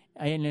fueran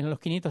en los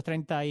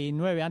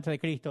 539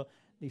 a.C.,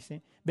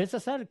 dice.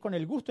 Belsasar, con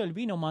el gusto del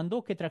vino,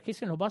 mandó que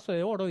trajesen los vasos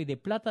de oro y de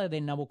plata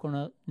de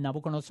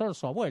Nabucodonosor,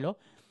 su abuelo,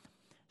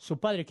 su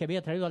padre, que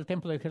había traído al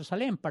templo de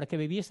Jerusalén, para que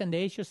bebiesen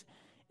de ellos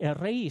el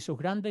rey y sus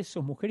grandes,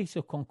 sus mujeres y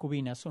sus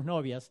concubinas, sus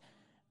novias.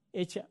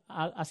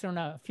 Hacen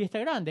una fiesta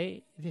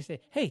grande y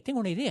dice, hey, tengo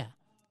una idea.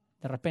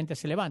 De repente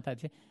se levanta,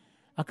 dice,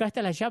 acá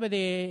está la llave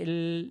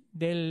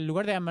del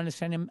lugar de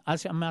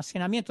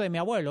almacenamiento de mi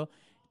abuelo.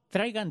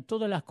 Traigan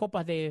todas las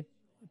copas de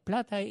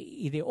plata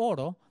y de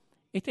oro.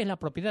 Esta es la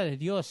propiedad de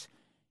Dios.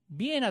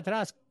 Bien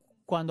atrás,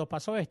 cuando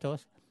pasó esto,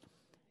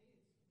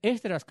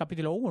 Esdras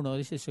capítulo 1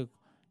 dice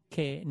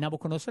que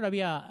Nabucodonosor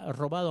había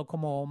robado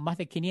como más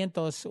de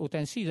 500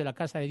 utensilios de la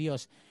casa de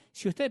Dios.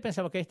 Si ustedes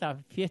pensaban que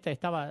esta fiesta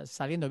estaba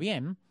saliendo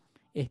bien,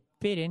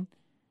 esperen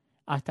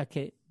hasta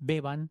que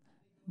beban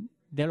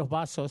de los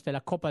vasos de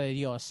la copa de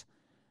Dios.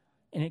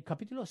 En el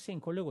capítulo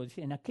 5, luego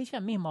dice, en aquella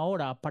misma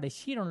hora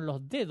aparecieron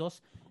los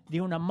dedos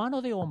de una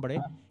mano de hombre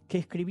que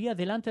escribía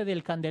delante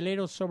del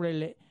candelero sobre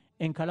el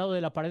encalado de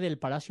la pared del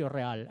palacio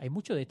real. Hay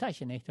mucho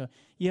detalle en esto.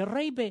 Y el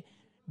rey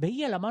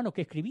veía la mano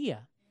que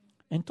escribía.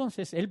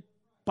 Entonces él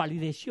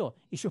palideció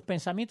y sus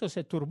pensamientos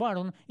se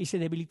turbaron y se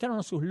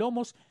debilitaron sus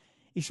lomos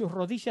y sus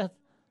rodillas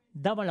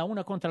daban la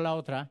una contra la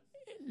otra.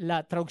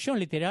 La traducción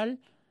literal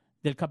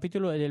del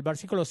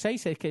versículo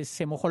 6 es que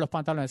se mojó los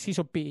pantalones, se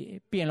hizo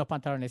pie en los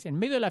pantalones. En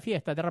medio de la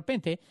fiesta, de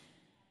repente,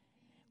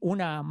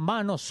 una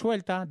mano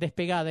suelta,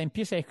 despegada,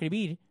 empieza a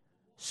escribir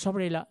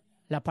sobre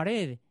la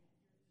pared.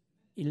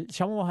 Y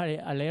ya vamos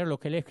a leer lo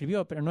que él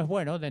escribió, pero no es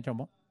bueno.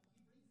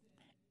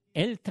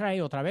 Él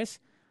trae otra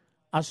vez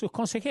a sus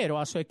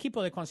consejeros, a su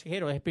equipo de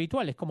consejeros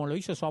espirituales, como lo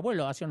hizo su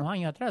abuelo hace unos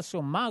años atrás,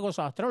 son magos,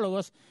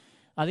 astrólogos,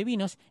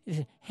 adivinos, y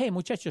dice, hey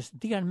muchachos,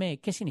 díganme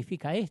qué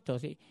significa esto.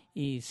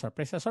 Y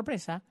sorpresa,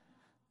 sorpresa,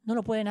 no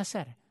lo pueden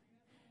hacer.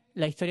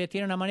 La historia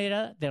tiene una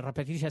manera de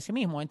repetirse a sí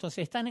mismo.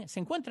 Entonces se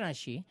encuentran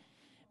allí.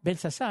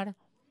 Belsasar,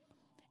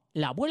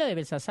 la abuela de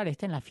Belsasar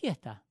está en la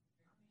fiesta.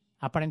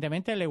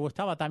 Aparentemente le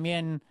gustaba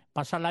también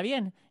pasarla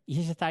bien. Y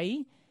ella está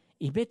ahí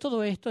y ve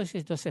todo esto.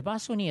 Entonces va a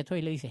su nieto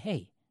y le dice,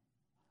 hey,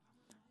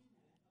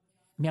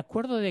 me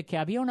acuerdo de que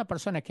había una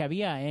persona que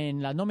había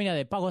en la nómina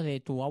de pagos de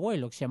tu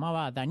abuelo que se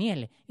llamaba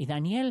Daniel. Y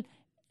Daniel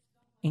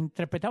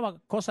interpretaba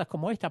cosas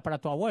como esta para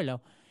tu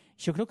abuelo.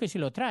 Yo creo que si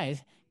lo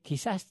traes,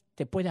 quizás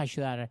te pueda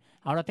ayudar.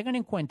 Ahora tengan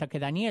en cuenta que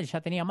Daniel ya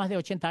tenía más de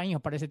 80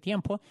 años para ese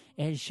tiempo.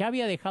 Él ya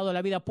había dejado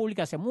la vida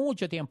pública hace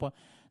mucho tiempo.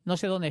 No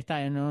sé dónde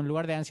está, en un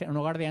hogar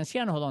de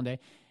ancianos o dónde.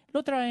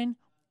 Lo traen.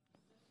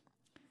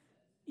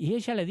 Y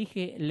ella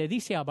le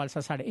dice a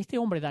Belsasar, este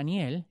hombre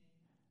Daniel,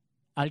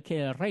 al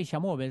que el rey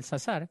llamó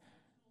Belsasar,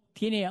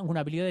 tiene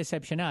una habilidad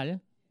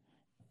excepcional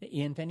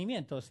y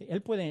entendimiento.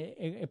 Él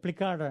puede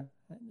explicar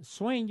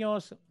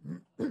sueños,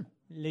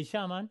 le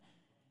llaman.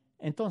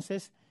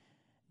 Entonces,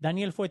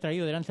 Daniel fue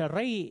traído delante del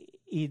rey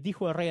y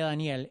dijo el rey a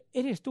Daniel,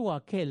 ¿eres tú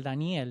aquel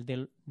Daniel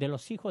de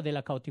los hijos de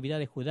la cautividad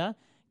de Judá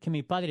que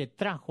mi padre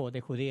trajo de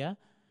Judea?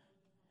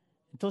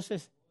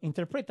 Entonces,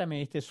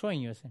 interprétame este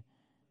sueño.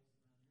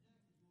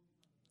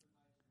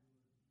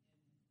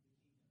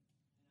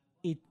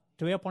 Y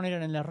te voy a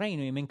poner en el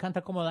reino. Y me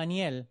encanta cómo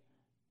Daniel,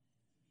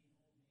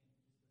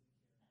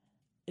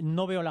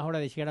 no veo las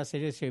horas de llegar a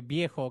ser ese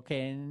viejo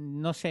que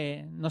no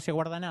se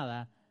guarda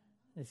nada.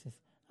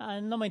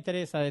 No me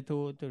interesa de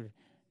tu...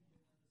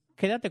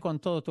 Quédate con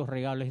todos tus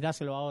regalos y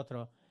dáselo a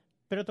otro.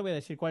 Pero te voy a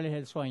decir cuál es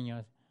el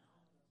sueño.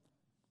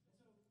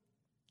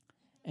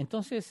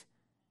 Entonces,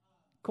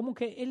 como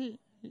que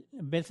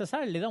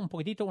Belsasar le da un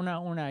poquitito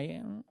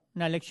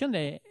una lección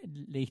de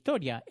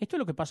historia. Esto es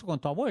lo que pasó con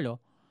tu abuelo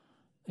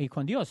y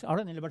con Dios.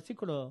 Ahora en el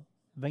versículo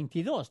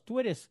 22, tú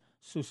eres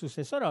su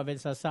sucesor a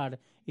Belsasar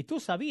y tú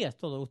sabías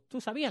todo, tú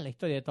sabías la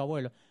historia de tu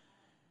abuelo.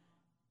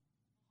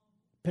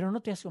 Pero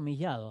no te has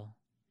humillado.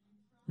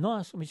 No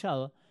has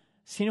humillado,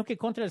 sino que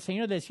contra el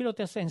Señor del cielo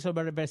te has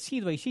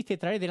ensoberbecido e hiciste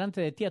traer delante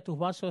de ti a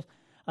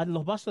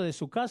los vasos de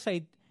su casa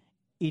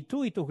Y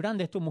tú y tus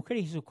grandes, tus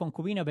mujeres y sus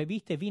concubinas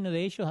bebiste vino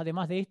de ellos.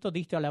 Además de esto,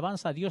 diste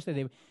alabanza a dioses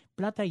de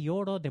plata y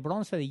oro, de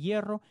bronce, de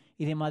hierro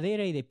y de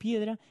madera y de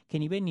piedra, que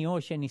ni ven ni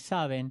oyen ni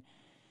saben.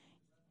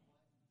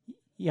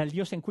 Y al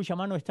Dios en cuya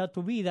mano está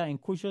tu vida, en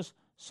cuyos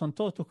son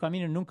todos tus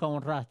caminos, nunca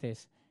honraste.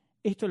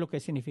 Esto es lo que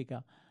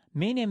significa.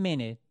 Mene,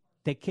 mene,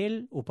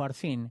 tekel,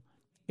 uparsin.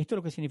 Esto es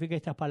lo que significa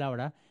esta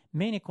palabra.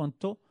 Mene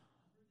contó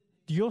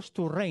Dios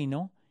tu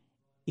reino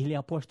y le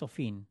ha puesto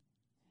fin.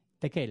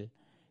 Tekel.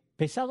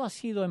 Pesado has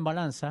sido en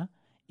balanza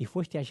y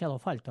fuiste hallado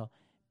falto.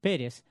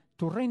 Pérez,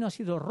 tu reino ha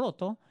sido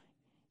roto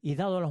y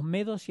dado a los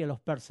medos y a los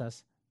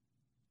persas.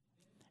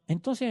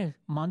 Entonces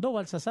mandó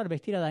Belsasar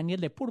vestir a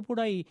Daniel de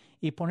púrpura y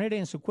poner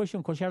en su cuello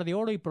un collar de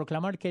oro y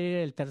proclamar que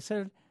era el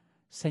tercer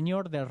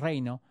señor del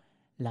reino.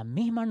 La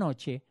misma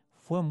noche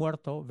fue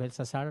muerto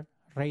Belsasar,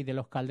 rey de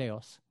los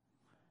caldeos.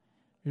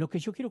 Lo que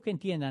yo quiero que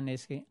entiendan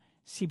es que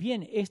si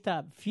bien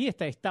esta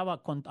fiesta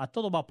estaba a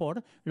todo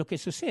vapor, lo que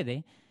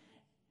sucede,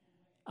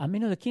 a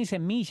menos de 15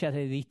 millas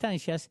de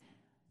distancias,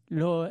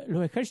 los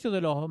ejércitos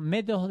de los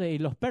medos y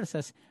los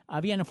persas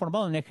habían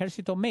formado un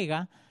ejército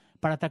mega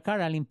para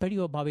atacar al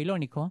imperio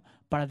babilónico,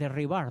 para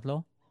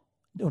derribarlo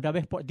de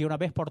una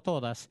vez por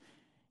todas.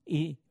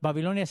 Y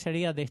Babilonia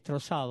sería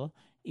destrozado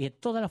y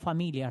toda la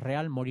familia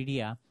real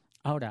moriría.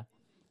 Ahora,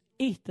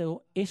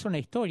 esto es una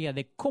historia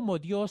de cómo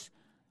Dios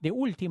de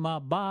última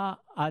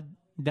va a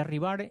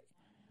derribar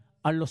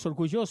a los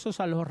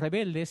orgullosos, a los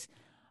rebeldes,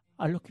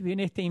 a los que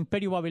viene este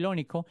imperio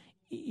babilónico,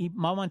 y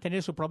va a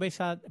mantener su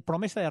promesa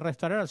de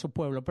restaurar a su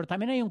pueblo. Pero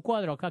también hay un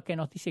cuadro acá que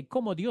nos dice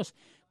cómo Dios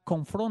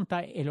confronta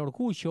el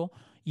orgullo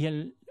y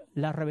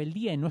la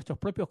rebeldía en nuestros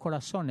propios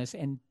corazones,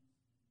 en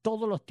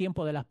todos los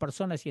tiempos de las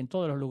personas y en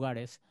todos los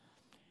lugares.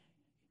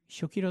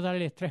 Yo quiero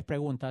darles 3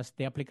 preguntas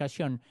de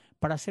aplicación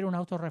para hacer una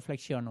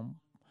autorreflexión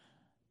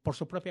por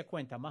su propia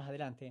cuenta, más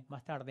adelante,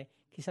 más tarde,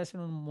 quizás en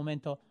un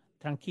momento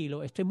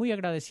tranquilo. Estoy muy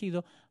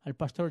agradecido al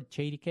pastor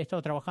Cheiri, que ha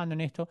estado trabajando en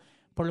esto,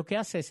 por lo que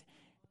hace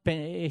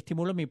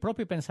estimuló mi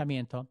propio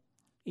pensamiento.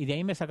 Y de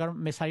ahí me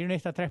salieron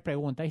estas 3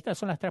 preguntas. Estas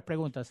son las 3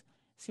 preguntas.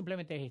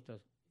 Simplemente es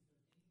esto.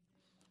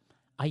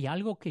 ¿Hay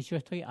algo que yo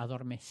estoy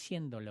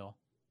adormeciéndolo?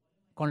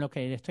 Con lo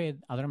que le estoy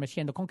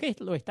adormeciendo. ¿Con qué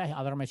lo estás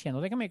adormeciendo?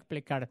 Déjame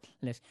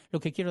explicarles lo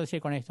que quiero decir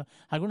con esto.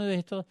 Algunos de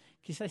estos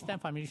quizás están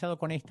familiarizados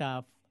con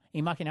esta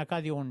imagen acá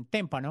de un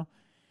témpano.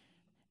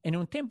 En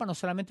un témpano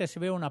solamente se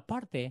ve una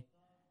parte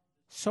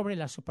sobre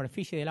la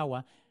superficie del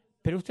agua,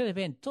 pero ustedes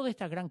ven toda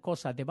esta gran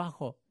cosa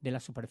debajo de la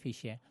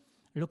superficie.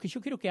 Lo que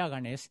yo quiero que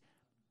hagan es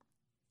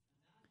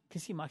que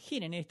se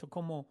imaginen esto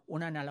como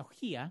una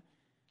analogía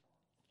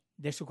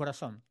de su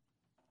corazón.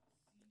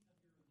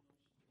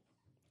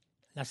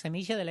 La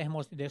semilla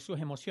de sus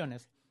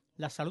emociones,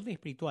 la salud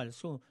espiritual,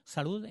 su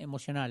salud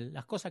emocional,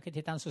 las cosas que te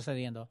están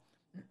sucediendo.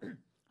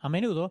 A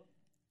menudo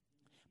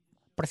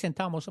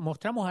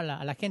mostramos a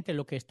la gente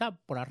lo que está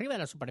por arriba de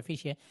la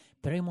superficie,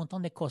 pero hay un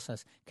montón de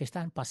cosas que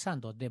están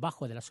pasando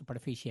debajo de la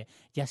superficie,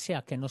 ya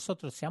sea que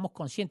nosotros seamos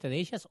conscientes de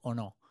ellas o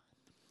no.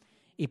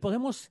 Y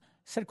podemos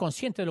ser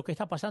conscientes de lo que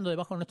está pasando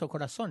debajo de nuestros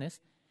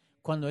corazones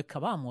cuando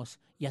excavamos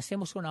y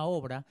hacemos una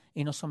obra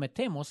y nos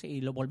sometemos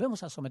y lo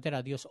volvemos a someter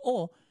a Dios,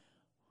 o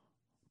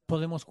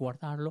podemos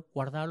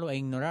guardarlo e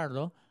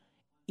ignorarlo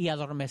y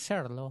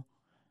adormecerlo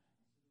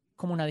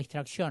como una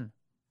distracción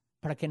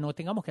para que no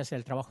tengamos que hacer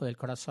el trabajo del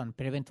corazón,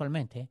 pero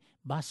eventualmente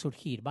va a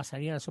surgir, va a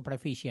salir a la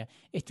superficie.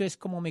 Esto es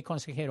como mi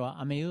consejero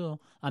a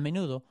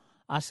menudo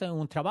hace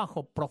un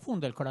trabajo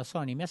profundo del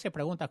corazón y me hace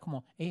preguntas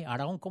como,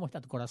 Aarón, ¿cómo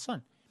está tu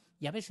corazón?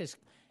 Y a veces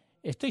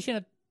estoy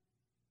siendo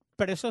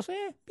perezoso,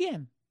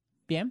 bien.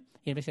 Y él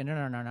me dice,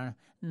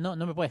 no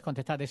me puedes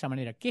contestar de esa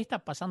manera. ¿Qué está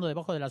pasando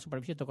debajo de la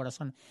superficie de tu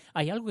corazón?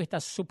 ¿Hay algo que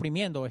estás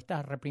suprimiendo o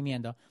estás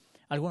reprimiendo?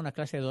 ¿Alguna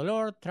clase de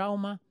dolor,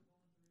 trauma?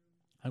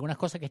 Algunas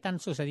cosas que están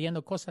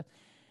sucediendo,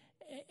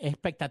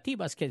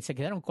 expectativas que se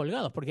quedaron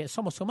colgados, porque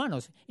somos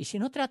humanos. Y si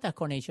no tratas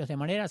con ellos de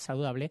manera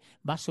saludable,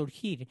 va a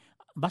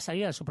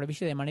salir a la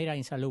superficie de manera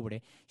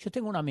insalubre. Yo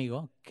tengo un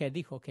amigo que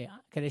dijo que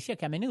decía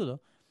que a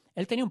menudo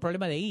él tenía un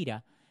problema de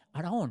ira.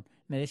 Aarón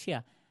me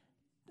decía,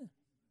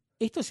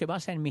 esto se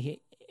basa en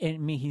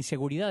mis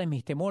inseguridades,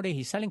 mis temores,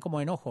 y salen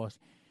como enojos.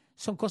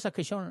 Son cosas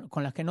que yo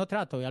con las que no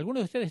trato. Y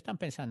algunos de ustedes están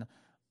pensando,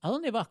 ¿a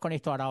dónde vas con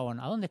esto, Aarón?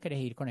 ¿A dónde querés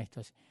ir con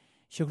esto?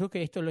 Yo creo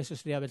que esto le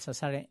sucedió a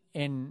Belsasar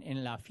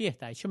en la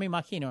fiesta. Yo me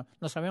imagino,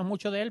 no sabemos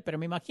mucho de él, pero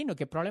me imagino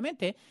que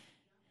probablemente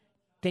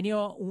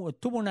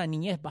tuvo una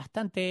niñez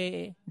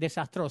bastante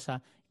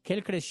desastrosa, que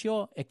él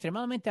creció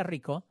extremadamente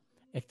rico,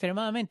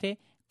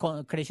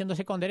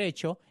 creciéndose con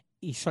derecho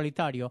y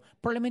solitario.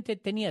 Probablemente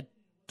tenía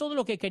todo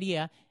lo que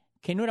quería,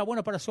 que no era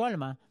bueno para su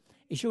alma.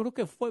 Y yo creo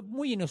que fue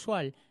muy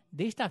inusual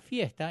de esta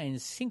fiesta en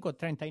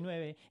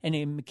 539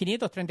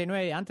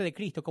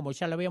 a.C., como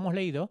ya lo habíamos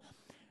leído,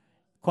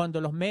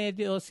 cuando los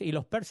medios y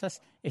los persas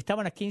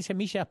estaban a 15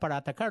 millas para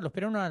atacarlos,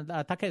 pero era un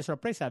ataque de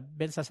sorpresa.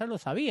 Belsasar lo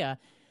sabía.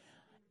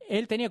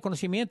 Él tenía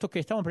conocimiento que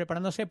estaban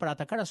preparándose para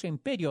atacar a su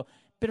imperio,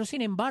 pero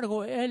sin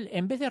embargo, él,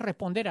 en vez de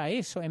responder a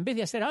eso, en vez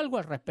de hacer algo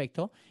al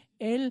respecto,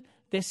 él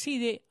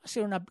decide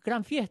hacer una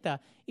gran fiesta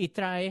y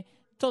trae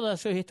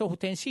todos estos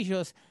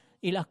utensilios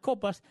y las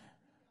copas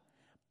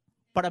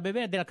para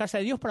beber, de la casa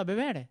de Dios para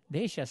beber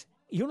de ellas.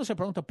 Y uno se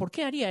pregunta, ¿por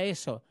qué haría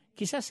eso?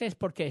 Quizás es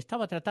porque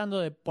estaba tratando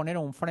de poner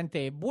un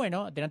frente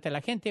bueno delante de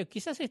la gente, o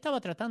quizás estaba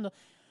tratando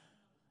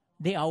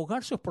de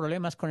ahogar sus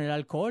problemas con el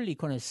alcohol y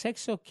con el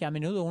sexo, que a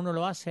menudo uno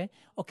lo hace,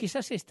 o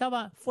quizás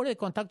estaba fuera de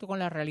contacto con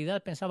la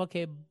realidad, pensaba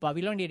que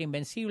Babilonia era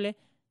invencible,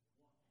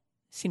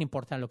 sin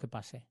importar lo que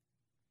pase.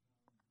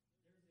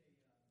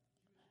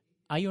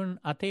 Hay un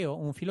ateo,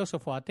 un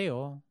filósofo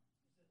ateo,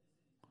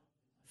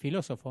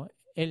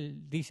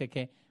 él dice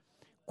que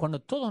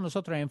cuando todos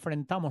nosotros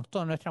enfrentamos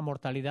toda nuestra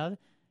mortalidad,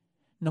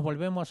 nos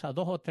volvemos a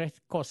 2 o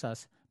 3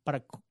 cosas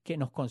para que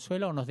nos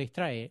consuela o nos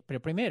distrae.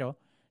 Pero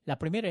la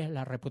primera es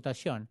la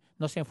reputación.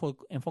 Nos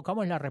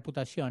enfocamos en la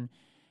reputación.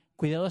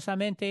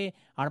 Cuidadosamente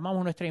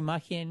armamos nuestra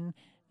imagen,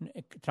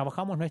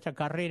 trabajamos nuestra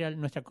carrera,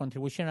 nuestra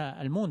contribución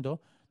al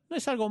mundo. No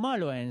es algo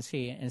malo en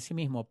sí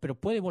mismo, pero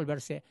puede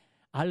volverse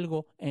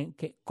algo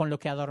con lo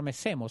que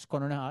adormecemos,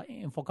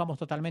 enfocamos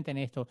totalmente en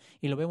esto,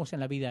 y lo vemos en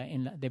la vida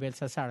de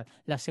Belsasar.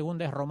 La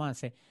segunda es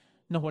romance.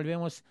 Nos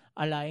volvemos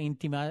a la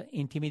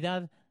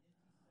intimidad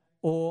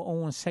o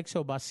un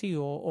sexo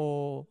vacío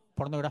o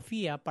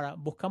pornografía,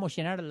 buscamos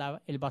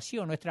llenar el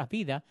vacío en nuestras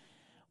vidas,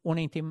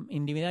 una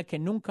intimidad que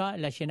nunca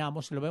la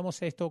llenamos. Lo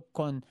vemos esto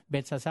con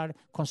Belsasar,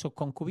 con sus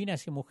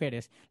concubinas y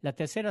mujeres. La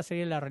tercera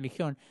sería la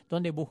religión,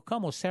 donde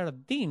buscamos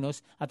ser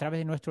dignos a través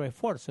de nuestros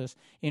esfuerzos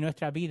y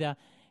nuestra vida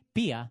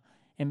pía.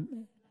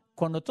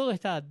 Cuando todo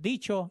está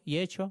dicho y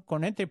hecho,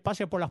 cuando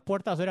pase por las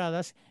puertas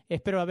doradas,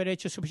 espero haber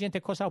hecho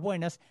suficientes cosas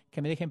buenas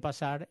que me dejen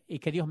pasar y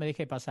que Dios me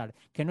deje pasar,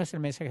 que no es el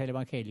mensaje del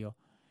Evangelio.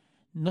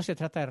 No se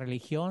trata de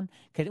religión,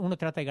 que uno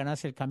trata de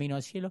ganarse el camino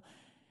al cielo,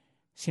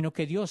 sino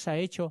que Dios ha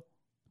hecho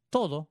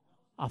todo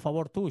a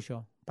favor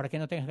tuyo, para que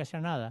no tengas que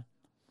hacer nada.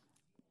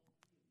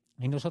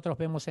 Y nosotros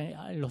vemos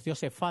los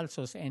dioses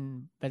falsos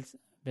en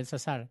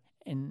Belsasar,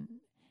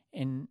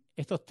 en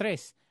estos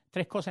tres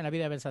cosas en la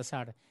vida de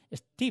Belsasar.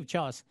 Steve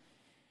Jobs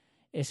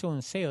es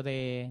un CEO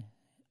de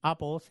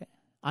Apple.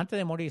 Antes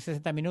de morir,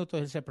 60 minutos,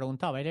 él se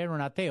preguntaba, él era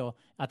un ateo.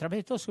 A través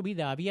de toda su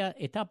vida había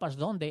etapas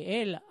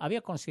donde él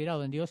había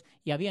considerado en Dios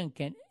y había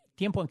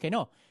tiempo en que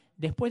no.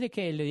 Después de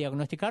que le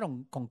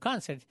diagnosticaron con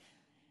cáncer,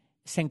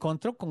 se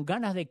encontró con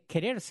ganas de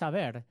querer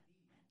saber.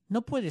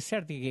 No puede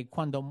ser que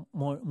cuando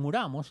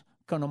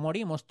cuando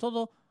morimos,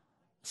 todo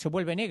se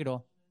vuelve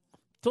negro.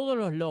 Todos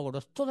los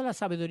logros, toda la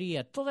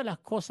sabiduría, todas las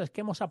cosas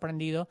que hemos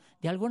aprendido,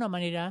 de alguna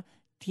manera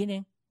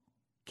tienen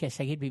que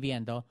seguir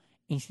viviendo.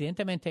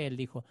 Incidentalmente, él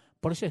dijo,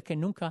 por eso es que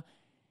nunca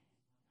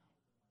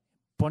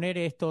poner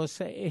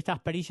estas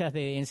perillas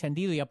de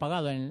encendido y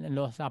apagado en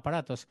los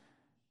aparatos,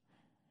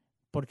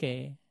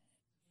 porque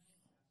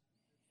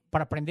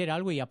para prender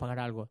algo y apagar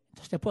algo.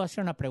 Entonces te puedo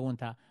hacer una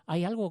pregunta.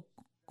 ¿Hay algo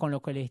con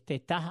lo que te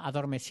estás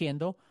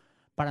adormeciendo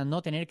para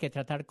no tener que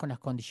tratar con las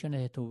condiciones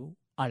de tu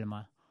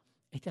alma?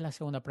 Esta es la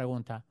segunda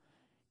pregunta.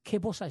 ¿Qué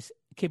voces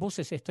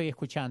estoy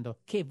escuchando?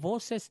 ¿Qué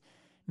voces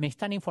me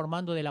están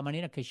informando de la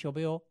manera que yo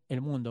veo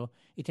el mundo?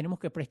 Y tenemos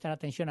que prestar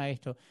atención a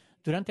esto.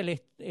 Durante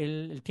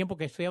el tiempo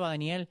que estudiaba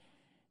Daniel,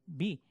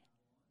 vi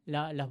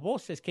las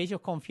voces que ellos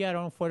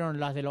confiaron fueron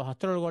las de los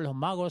astrólogos, los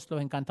magos,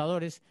 los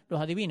encantadores,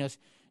 los adivinos.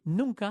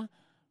 Nunca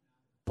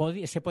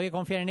se podía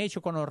confiar en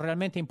ellos cuando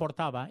realmente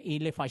importaba, y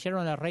le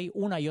fallaron al rey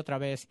una y otra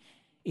vez.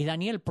 Y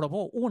Daniel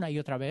probó una y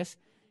otra vez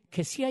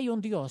que sí hay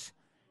un Dios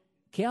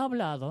que ha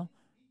hablado,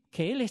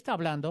 que Él está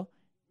hablando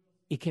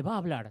y que va a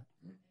hablar.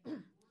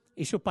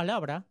 Y su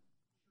palabra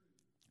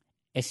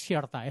es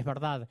cierta, es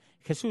verdad.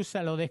 Jesús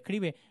lo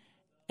describe.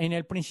 En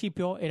el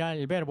principio era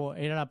el verbo,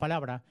 era la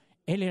palabra.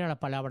 Él era la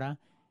palabra.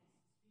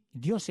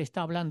 Dios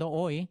está hablando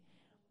hoy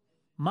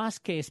más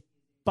que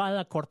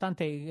espada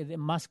cortante,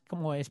 más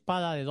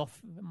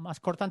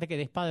cortante que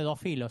de espada de 2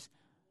 filos,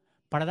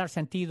 para dar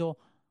sentido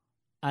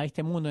a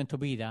este mundo en tu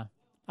vida.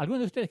 Algunos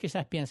de ustedes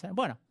quizás piensan,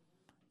 bueno,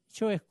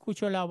 yo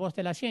escucho la voz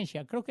de la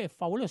ciencia, creo que es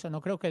fabuloso, no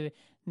creo que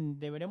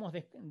deberíamos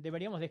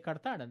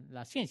descartar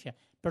la ciencia,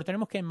 pero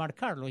tenemos que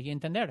enmarcarlo y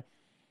entender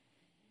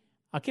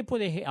a qué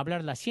puede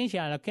hablar la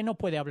ciencia, a qué no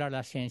puede hablar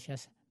las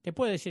ciencias. Te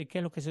puede decir qué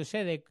es lo que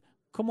sucede,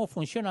 cómo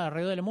funciona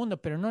alrededor del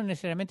mundo, pero no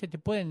necesariamente te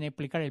pueden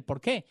explicar el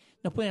por qué.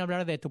 No pueden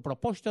hablar de tu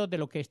propósito, de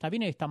lo que está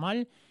bien y está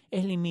mal.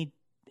 Es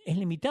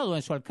limitado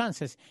en su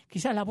alcance.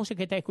 Quizás las voces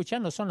que estás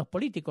escuchando son los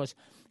políticos.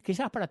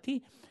 Quizás para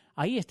ti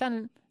ahí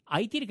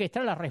tiene que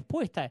estar la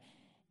respuesta.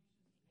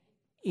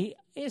 Y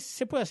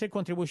se puede hacer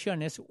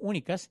contribuciones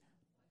únicas,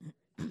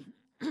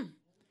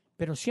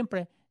 pero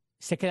siempre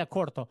se queda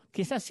corto.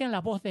 Quizás sean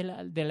las voces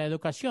de la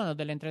educación o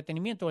del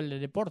entretenimiento o del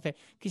deporte.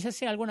 Quizás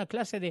sea alguna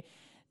clase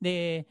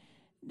de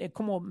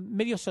como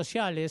medios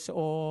sociales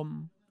o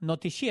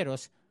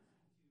noticieros.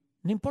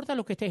 No importa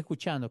lo que estés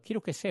escuchando,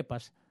 quiero que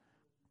sepas,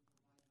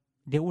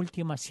 de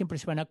última, siempre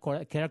se van a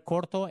quedar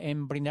cortos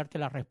en brindarte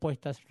las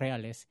respuestas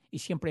reales. Y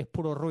siempre es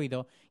puro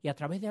ruido. Y a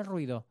través del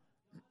ruido,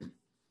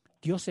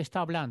 Dios está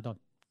hablando.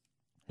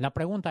 La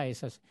pregunta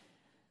es,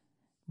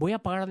 voy a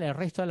apagarle el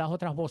resto de las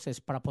otras voces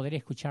para poder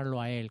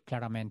escucharlo a Él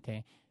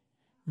claramente.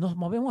 Nos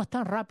movemos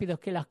tan rápido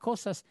que las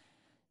cosas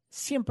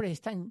siempre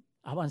están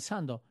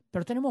avanzando,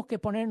 Pero tenemos que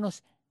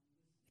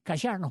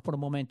callarnos por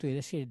un momento y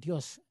decir,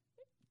 Dios,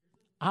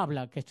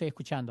 habla que estoy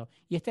escuchando.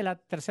 Y esta es la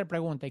tercera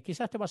pregunta, y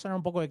quizás te va a sonar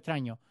un poco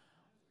extraño.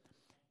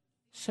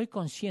 Soy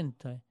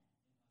consciente,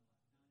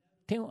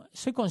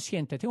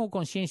 tengo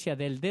conciencia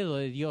del dedo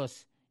de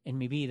Dios en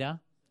mi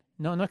vida.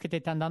 No es que te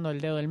están dando el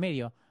dedo del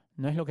medio,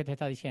 no es lo que te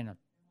está diciendo.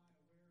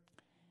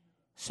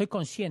 Soy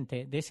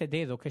consciente de ese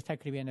dedo que está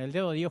escribiendo, el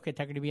dedo de Dios que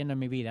está escribiendo en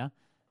mi vida,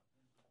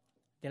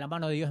 de la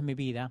mano de Dios en mi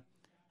vida.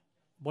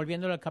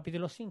 Volviéndolo al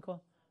capítulo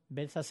 5,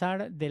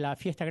 Belsasar de la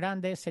fiesta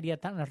grande sería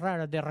tan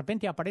raro. De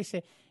repente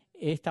aparece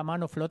esta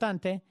mano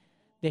flotante,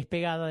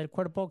 despegada del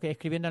cuerpo, que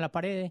escribiendo en la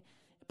pared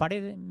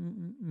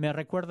me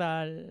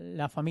recuerda a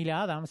la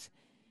familia Adams.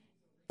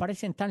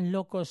 Parecen tan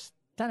locos,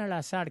 tan al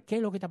azar. ¿Qué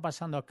es lo que está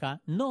pasando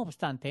acá? No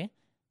obstante,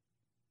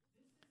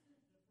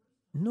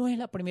 no es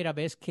la primera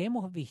vez que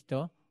hemos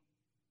visto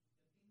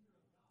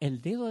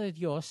el dedo de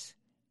Dios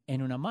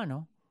en una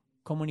mano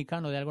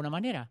comunicando de alguna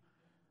manera.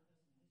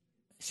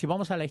 Si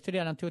vamos a la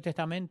historia del Antiguo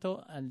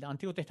Testamento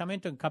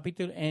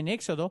en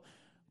Éxodo,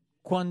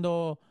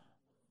 cuando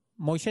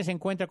Moisés se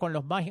encuentra con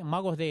los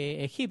magos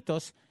de Egipto,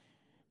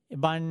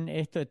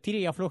 tira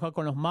y afloja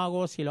con los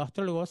magos y los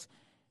astrólogos,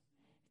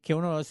 que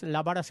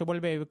la vara se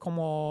vuelve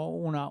como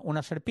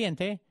una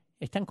serpiente.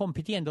 Están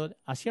compitiendo.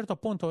 A cierto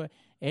punto,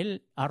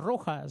 él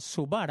arroja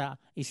su vara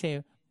y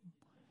se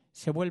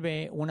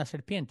vuelve una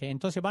serpiente.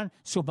 Entonces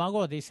sus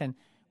magos dicen,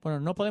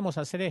 bueno, no podemos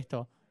hacer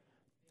esto.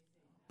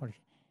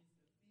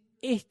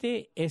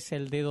 Este es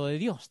el dedo de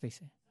Dios,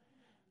 dice.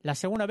 La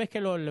segunda vez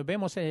que lo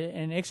vemos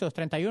en Éxodo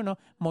 31,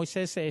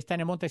 Moisés está en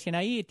el monte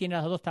Sinaí, tiene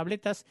las 2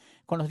 tabletas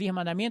con los 10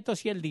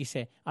 mandamientos y él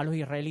dice a los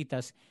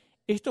israelitas,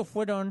 estos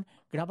fueron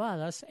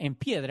grabadas en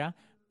piedra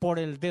por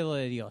el dedo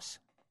de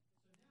Dios.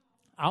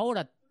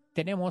 Ahora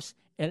tenemos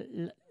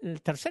el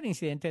tercer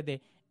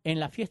incidente en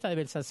la fiesta de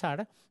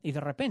Belsasar y de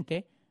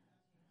repente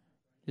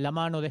la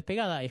mano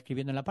despegada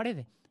escribiendo en la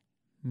pared.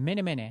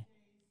 Mene, mene.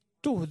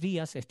 Tus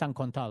días están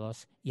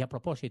contados. Y a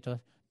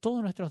propósito,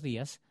 todos nuestros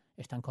días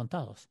están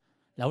contados.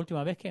 La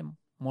última vez que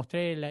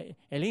mostré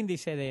el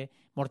índice de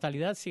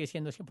mortalidad sigue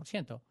siendo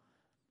 100%.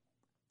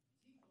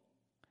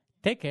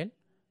 Tekel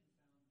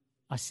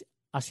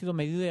ha sido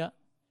medido,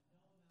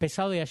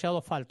 pesado y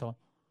hallado falto.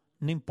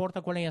 No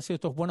importa cuáles hayan sido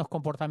tus buenos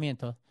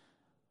comportamientos.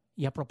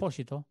 Y a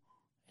propósito,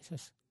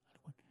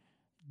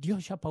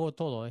 Dios ya pagó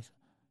todo eso.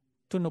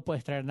 Tú no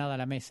puedes traer nada a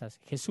la mesa.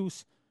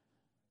 Jesús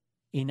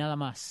y nada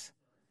más.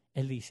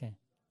 Él dice,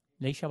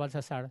 le dice a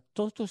Belsasar,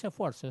 todos tus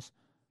esfuerzos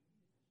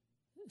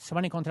se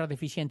van a encontrar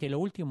deficientes. Y lo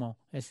último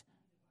es,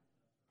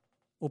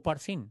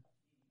 Uparsin,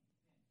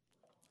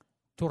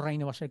 tu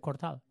reino va a ser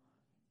cortado.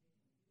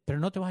 Pero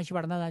no te vas a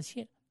llevar nada al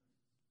cielo.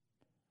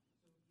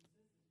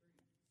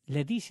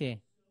 Le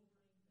dice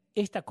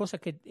esta cosa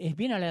que es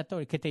bien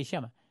aleatoria, que te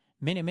llama,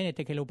 mene, mene,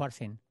 tekel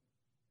Uparsin.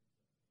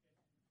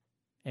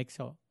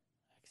 Exo.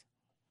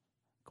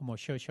 Como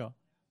yo.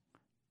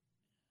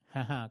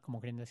 Jaja, como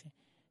queriendo decir.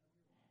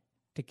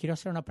 Te quiero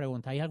hacer una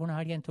pregunta. ¿Hay alguna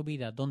área en tu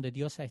vida donde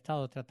Dios ha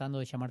estado tratando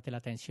de llamarte la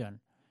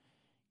atención?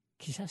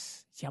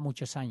 Quizás ya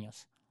muchos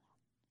años.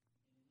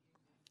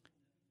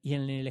 Y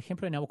en el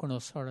ejemplo de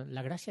Nabucodonosor,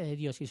 la gracia de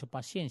Dios y su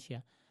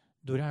paciencia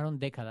duraron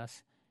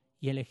décadas.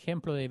 Y el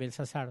ejemplo de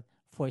Belsasar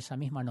fue esa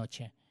misma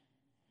noche.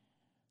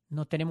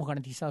 No tenemos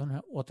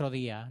garantizado otro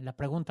día. La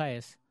pregunta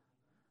es,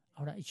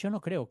 ahora, yo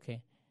no creo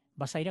que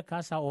vas a ir a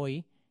casa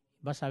hoy,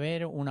 vas a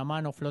ver una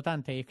mano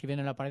flotante escribiendo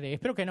en la pared.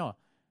 Espero que no.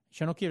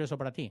 Yo no quiero eso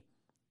para ti.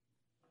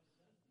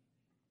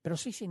 Pero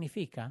sí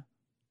significa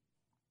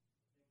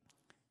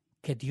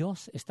que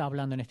Dios está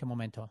hablando en este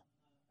momento.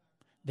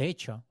 De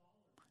hecho,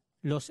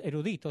 los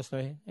eruditos,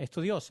 los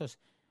estudiosos,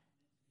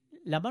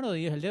 la mano de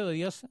Dios, el dedo de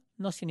Dios,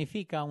 no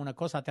significa una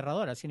cosa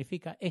aterradora,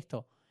 significa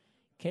esto,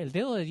 que el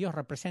dedo de Dios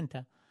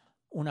representa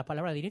una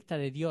palabra directa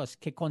de Dios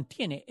que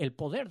contiene el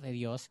poder de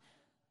Dios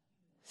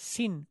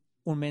sin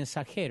un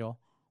mensajero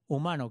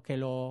humano que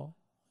lo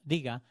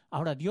diga.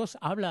 Ahora Dios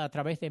habla a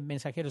través de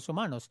mensajeros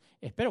humanos.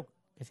 Espero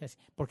que sea así,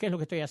 porque es lo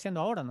que estoy haciendo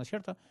ahora, ¿no es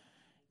cierto?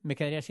 Me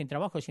quedaría sin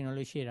trabajo si no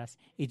lo hicieras.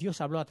 Y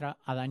Dios habló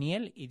a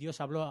Daniel y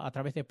Dios habló a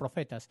través de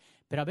profetas.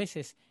 Pero a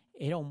veces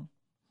era un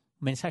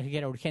mensaje que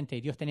era urgente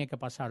y Dios tenía que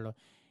pasarlo.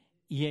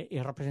 Y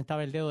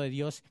representaba el dedo de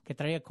Dios que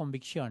traía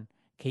convicción,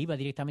 que iba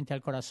directamente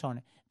al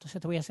corazón. Entonces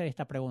te voy a hacer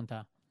esta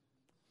pregunta.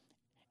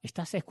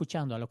 ¿Estás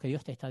escuchando a lo que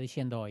Dios te está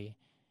diciendo hoy?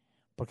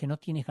 Porque no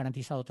tienes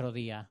garantizado otro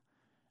día.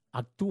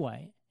 Actúa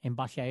en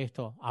base a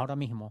esto ahora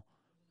mismo.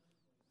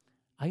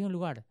 Hay un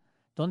lugar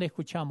donde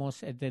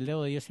escuchamos del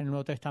dedo de Dios en el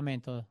Nuevo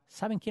Testamento.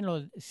 ¿Saben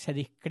quién se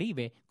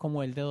describe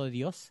como el dedo de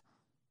Dios?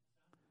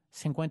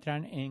 Se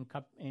encuentran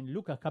en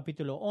Lucas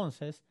capítulo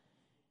 11.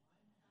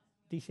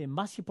 Dice,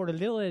 más si por el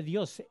dedo de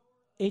Dios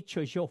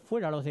echo yo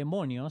fuera a los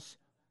demonios,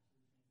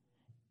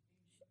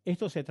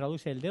 esto se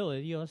traduce el dedo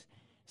de Dios,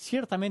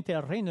 ciertamente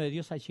el reino de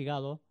Dios ha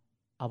llegado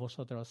a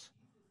vosotros.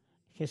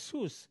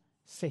 Jesús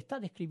se está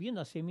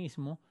describiendo a sí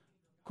mismo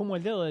como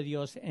el dedo de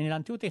Dios. En el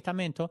Antiguo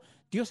Testamento,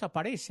 Dios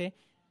aparece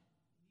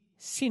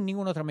sin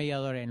ningún otro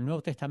mediador. En el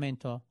Nuevo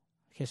Testamento,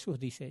 Jesús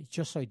dice,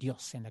 yo soy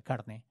Dios en la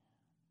carne.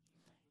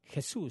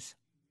 Jesús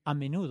a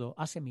menudo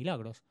hace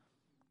milagros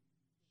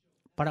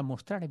para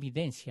mostrar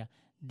evidencia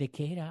de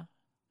que era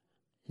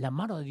la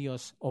mano de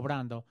Dios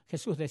obrando.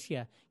 Jesús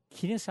decía,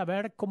 ¿quieren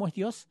saber cómo es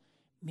Dios?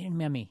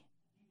 Mírenme a mí.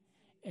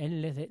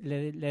 Él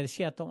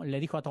le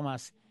dijo a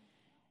Tomás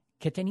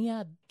que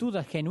tenía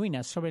dudas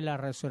genuinas sobre la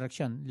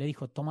resurrección. Le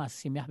dijo, Tomás,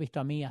 si me has visto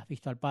a mí, has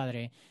visto al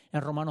Padre.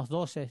 En Romanos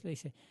 12 le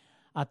dice,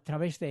 a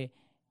través de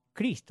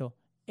Cristo,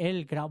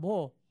 Él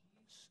grabó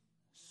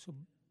su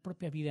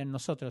propia vida en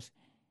nosotros.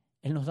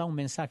 Él nos da un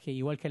mensaje,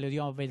 igual que le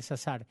dio a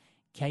Belsasar,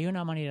 que hay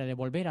una manera de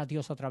volver a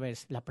Dios otra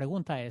vez. La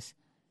pregunta es,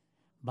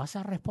 ¿vas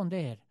a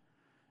responder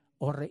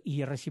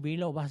y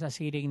recibirlo o vas a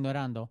seguir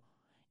ignorando?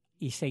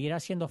 Y seguir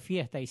haciendo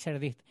fiesta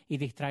y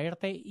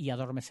distraerte y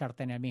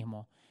adormecerte en el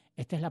mismo.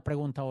 Esta es la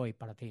pregunta hoy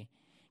para ti.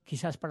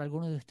 Quizás para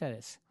algunos de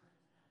ustedes.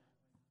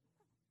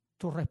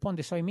 Tú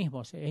respondes hoy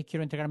mismo.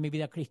 Quiero entregar mi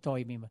vida a Cristo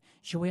hoy mismo.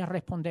 Yo voy a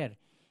responder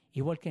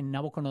igual que en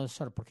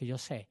Nabucodonosor, porque yo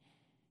sé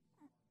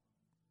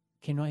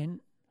que no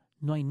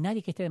hay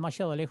nadie que esté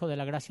demasiado lejos de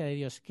la gracia de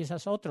Dios.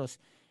 Quizás otros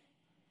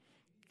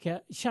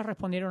que ya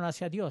respondieron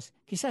hacia Dios.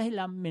 Quizás el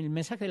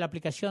mensaje de la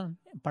aplicación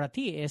para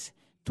ti es,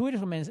 tú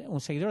eres un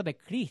seguidor de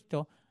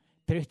Cristo,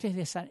 pero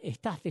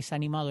estás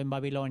desanimado en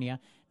Babilonia.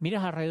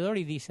 Miras alrededor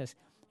y dices,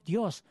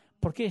 Dios,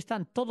 ¿por qué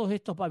están todos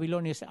estos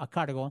babilonios a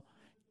cargo?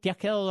 ¿Te has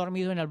quedado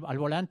dormido al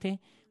volante?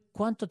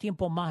 ¿Cuánto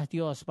tiempo más,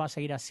 Dios, va a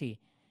seguir así?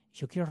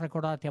 Yo quiero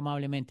recordarte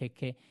amablemente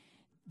que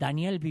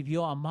Daniel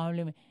vivió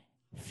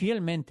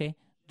fielmente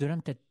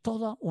durante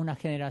toda una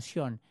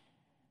generación.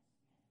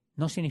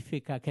 No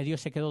significa que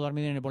Dios se quedó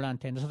dormido en el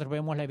volante. Nosotros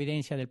vemos la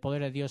evidencia del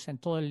poder de Dios en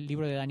todo el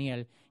libro de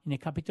Daniel. En el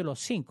capítulo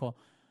 5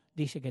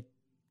 dice que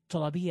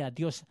todavía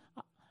Dios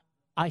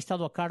ha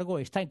estado a cargo,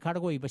 está en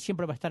cargo y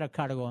siempre va a estar a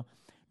cargo.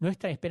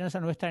 Nuestra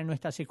esperanza no está en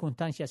nuestras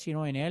circunstancias,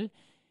 sino en Él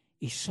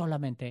y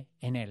solamente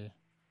en Él.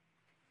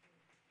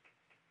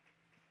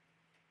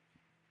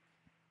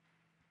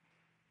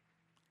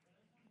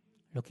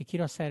 Lo que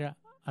quiero hacer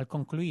al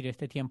concluir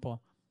este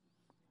tiempo,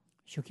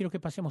 yo quiero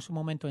que pasemos un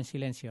momento en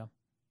silencio.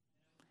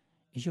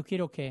 Y yo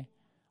quiero que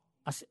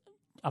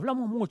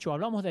hablamos mucho,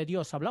 hablamos de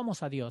Dios,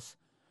 hablamos a Dios.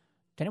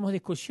 Tenemos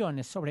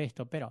discusiones sobre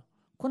esto, pero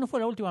 ¿cuándo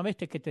fue la última vez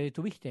que te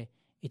detuviste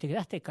y te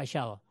quedaste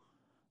callado?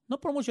 No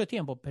por mucho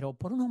tiempo, pero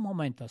por unos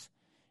momentos.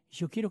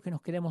 Yo quiero que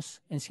nos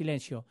quedemos en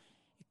silencio.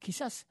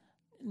 Quizás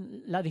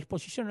la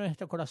disposición de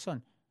nuestro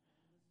corazón.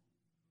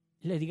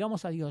 Le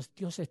digamos a Dios,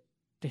 Dios,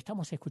 te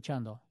estamos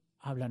escuchando,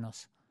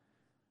 háblanos.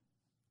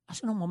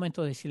 Haz unos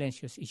momentos de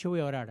silencio y yo voy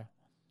a orar.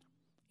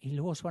 Y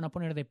luego se van a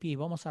poner de pie y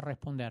vamos a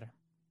responder.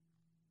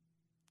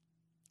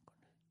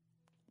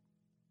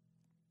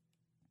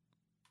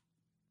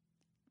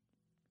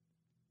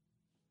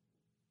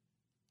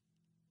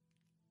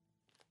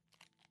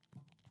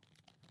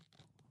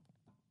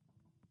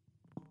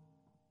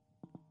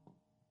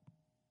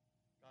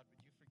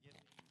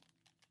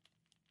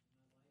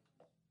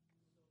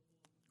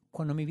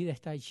 Cuando mi vida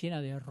está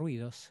llena de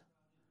ruidos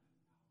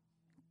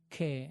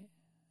que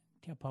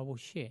te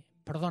apabullé,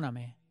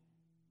 perdóname.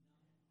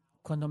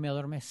 Cuando me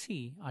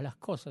adormecí a las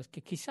cosas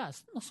que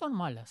quizás no son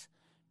malas,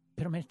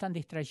 pero me están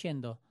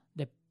distrayendo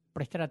de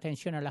prestar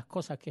atención a las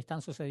cosas que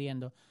están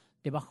sucediendo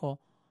debajo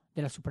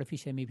de la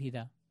superficie de mi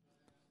vida.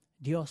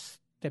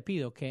 Dios, te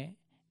pido que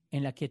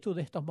en la quietud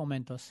de estos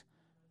momentos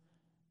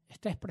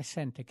estés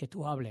presente, que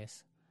tú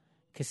hables,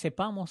 que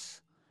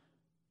sepamos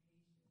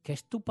que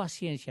es tu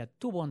paciencia,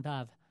 tu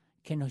bondad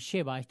que nos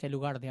lleva a este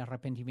lugar de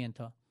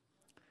arrepentimiento.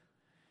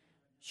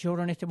 Yo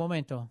oro en este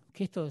momento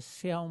que esto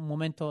sea un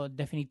momento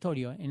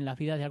definitorio en las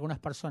vidas de algunas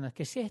personas,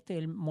 que sea este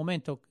el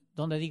momento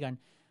donde digan,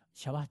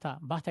 ya basta,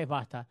 basta es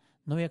basta,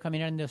 no voy a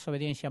caminar en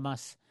desobediencia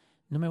más,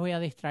 no me voy a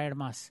distraer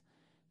más,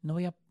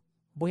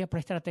 voy a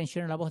prestar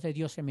atención a la voz de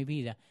Dios en mi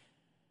vida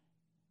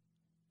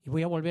y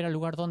voy a volver al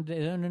lugar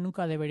donde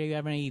nunca debería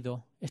haberme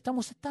ido.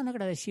 Estamos tan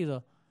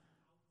agradecidos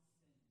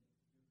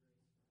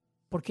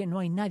porque no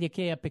hay nadie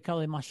que haya pecado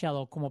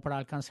demasiado como para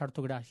alcanzar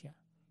tu gracia.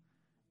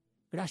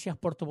 Gracias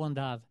por tu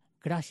bondad.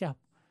 Gracias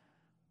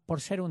por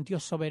ser un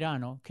Dios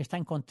soberano que está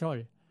en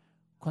control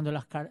cuando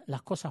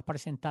las cosas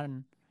parecen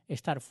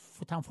estar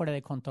tan fuera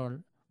de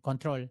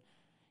control.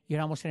 Y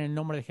oramos en el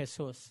nombre de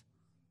Jesús.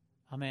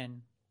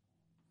 Amén.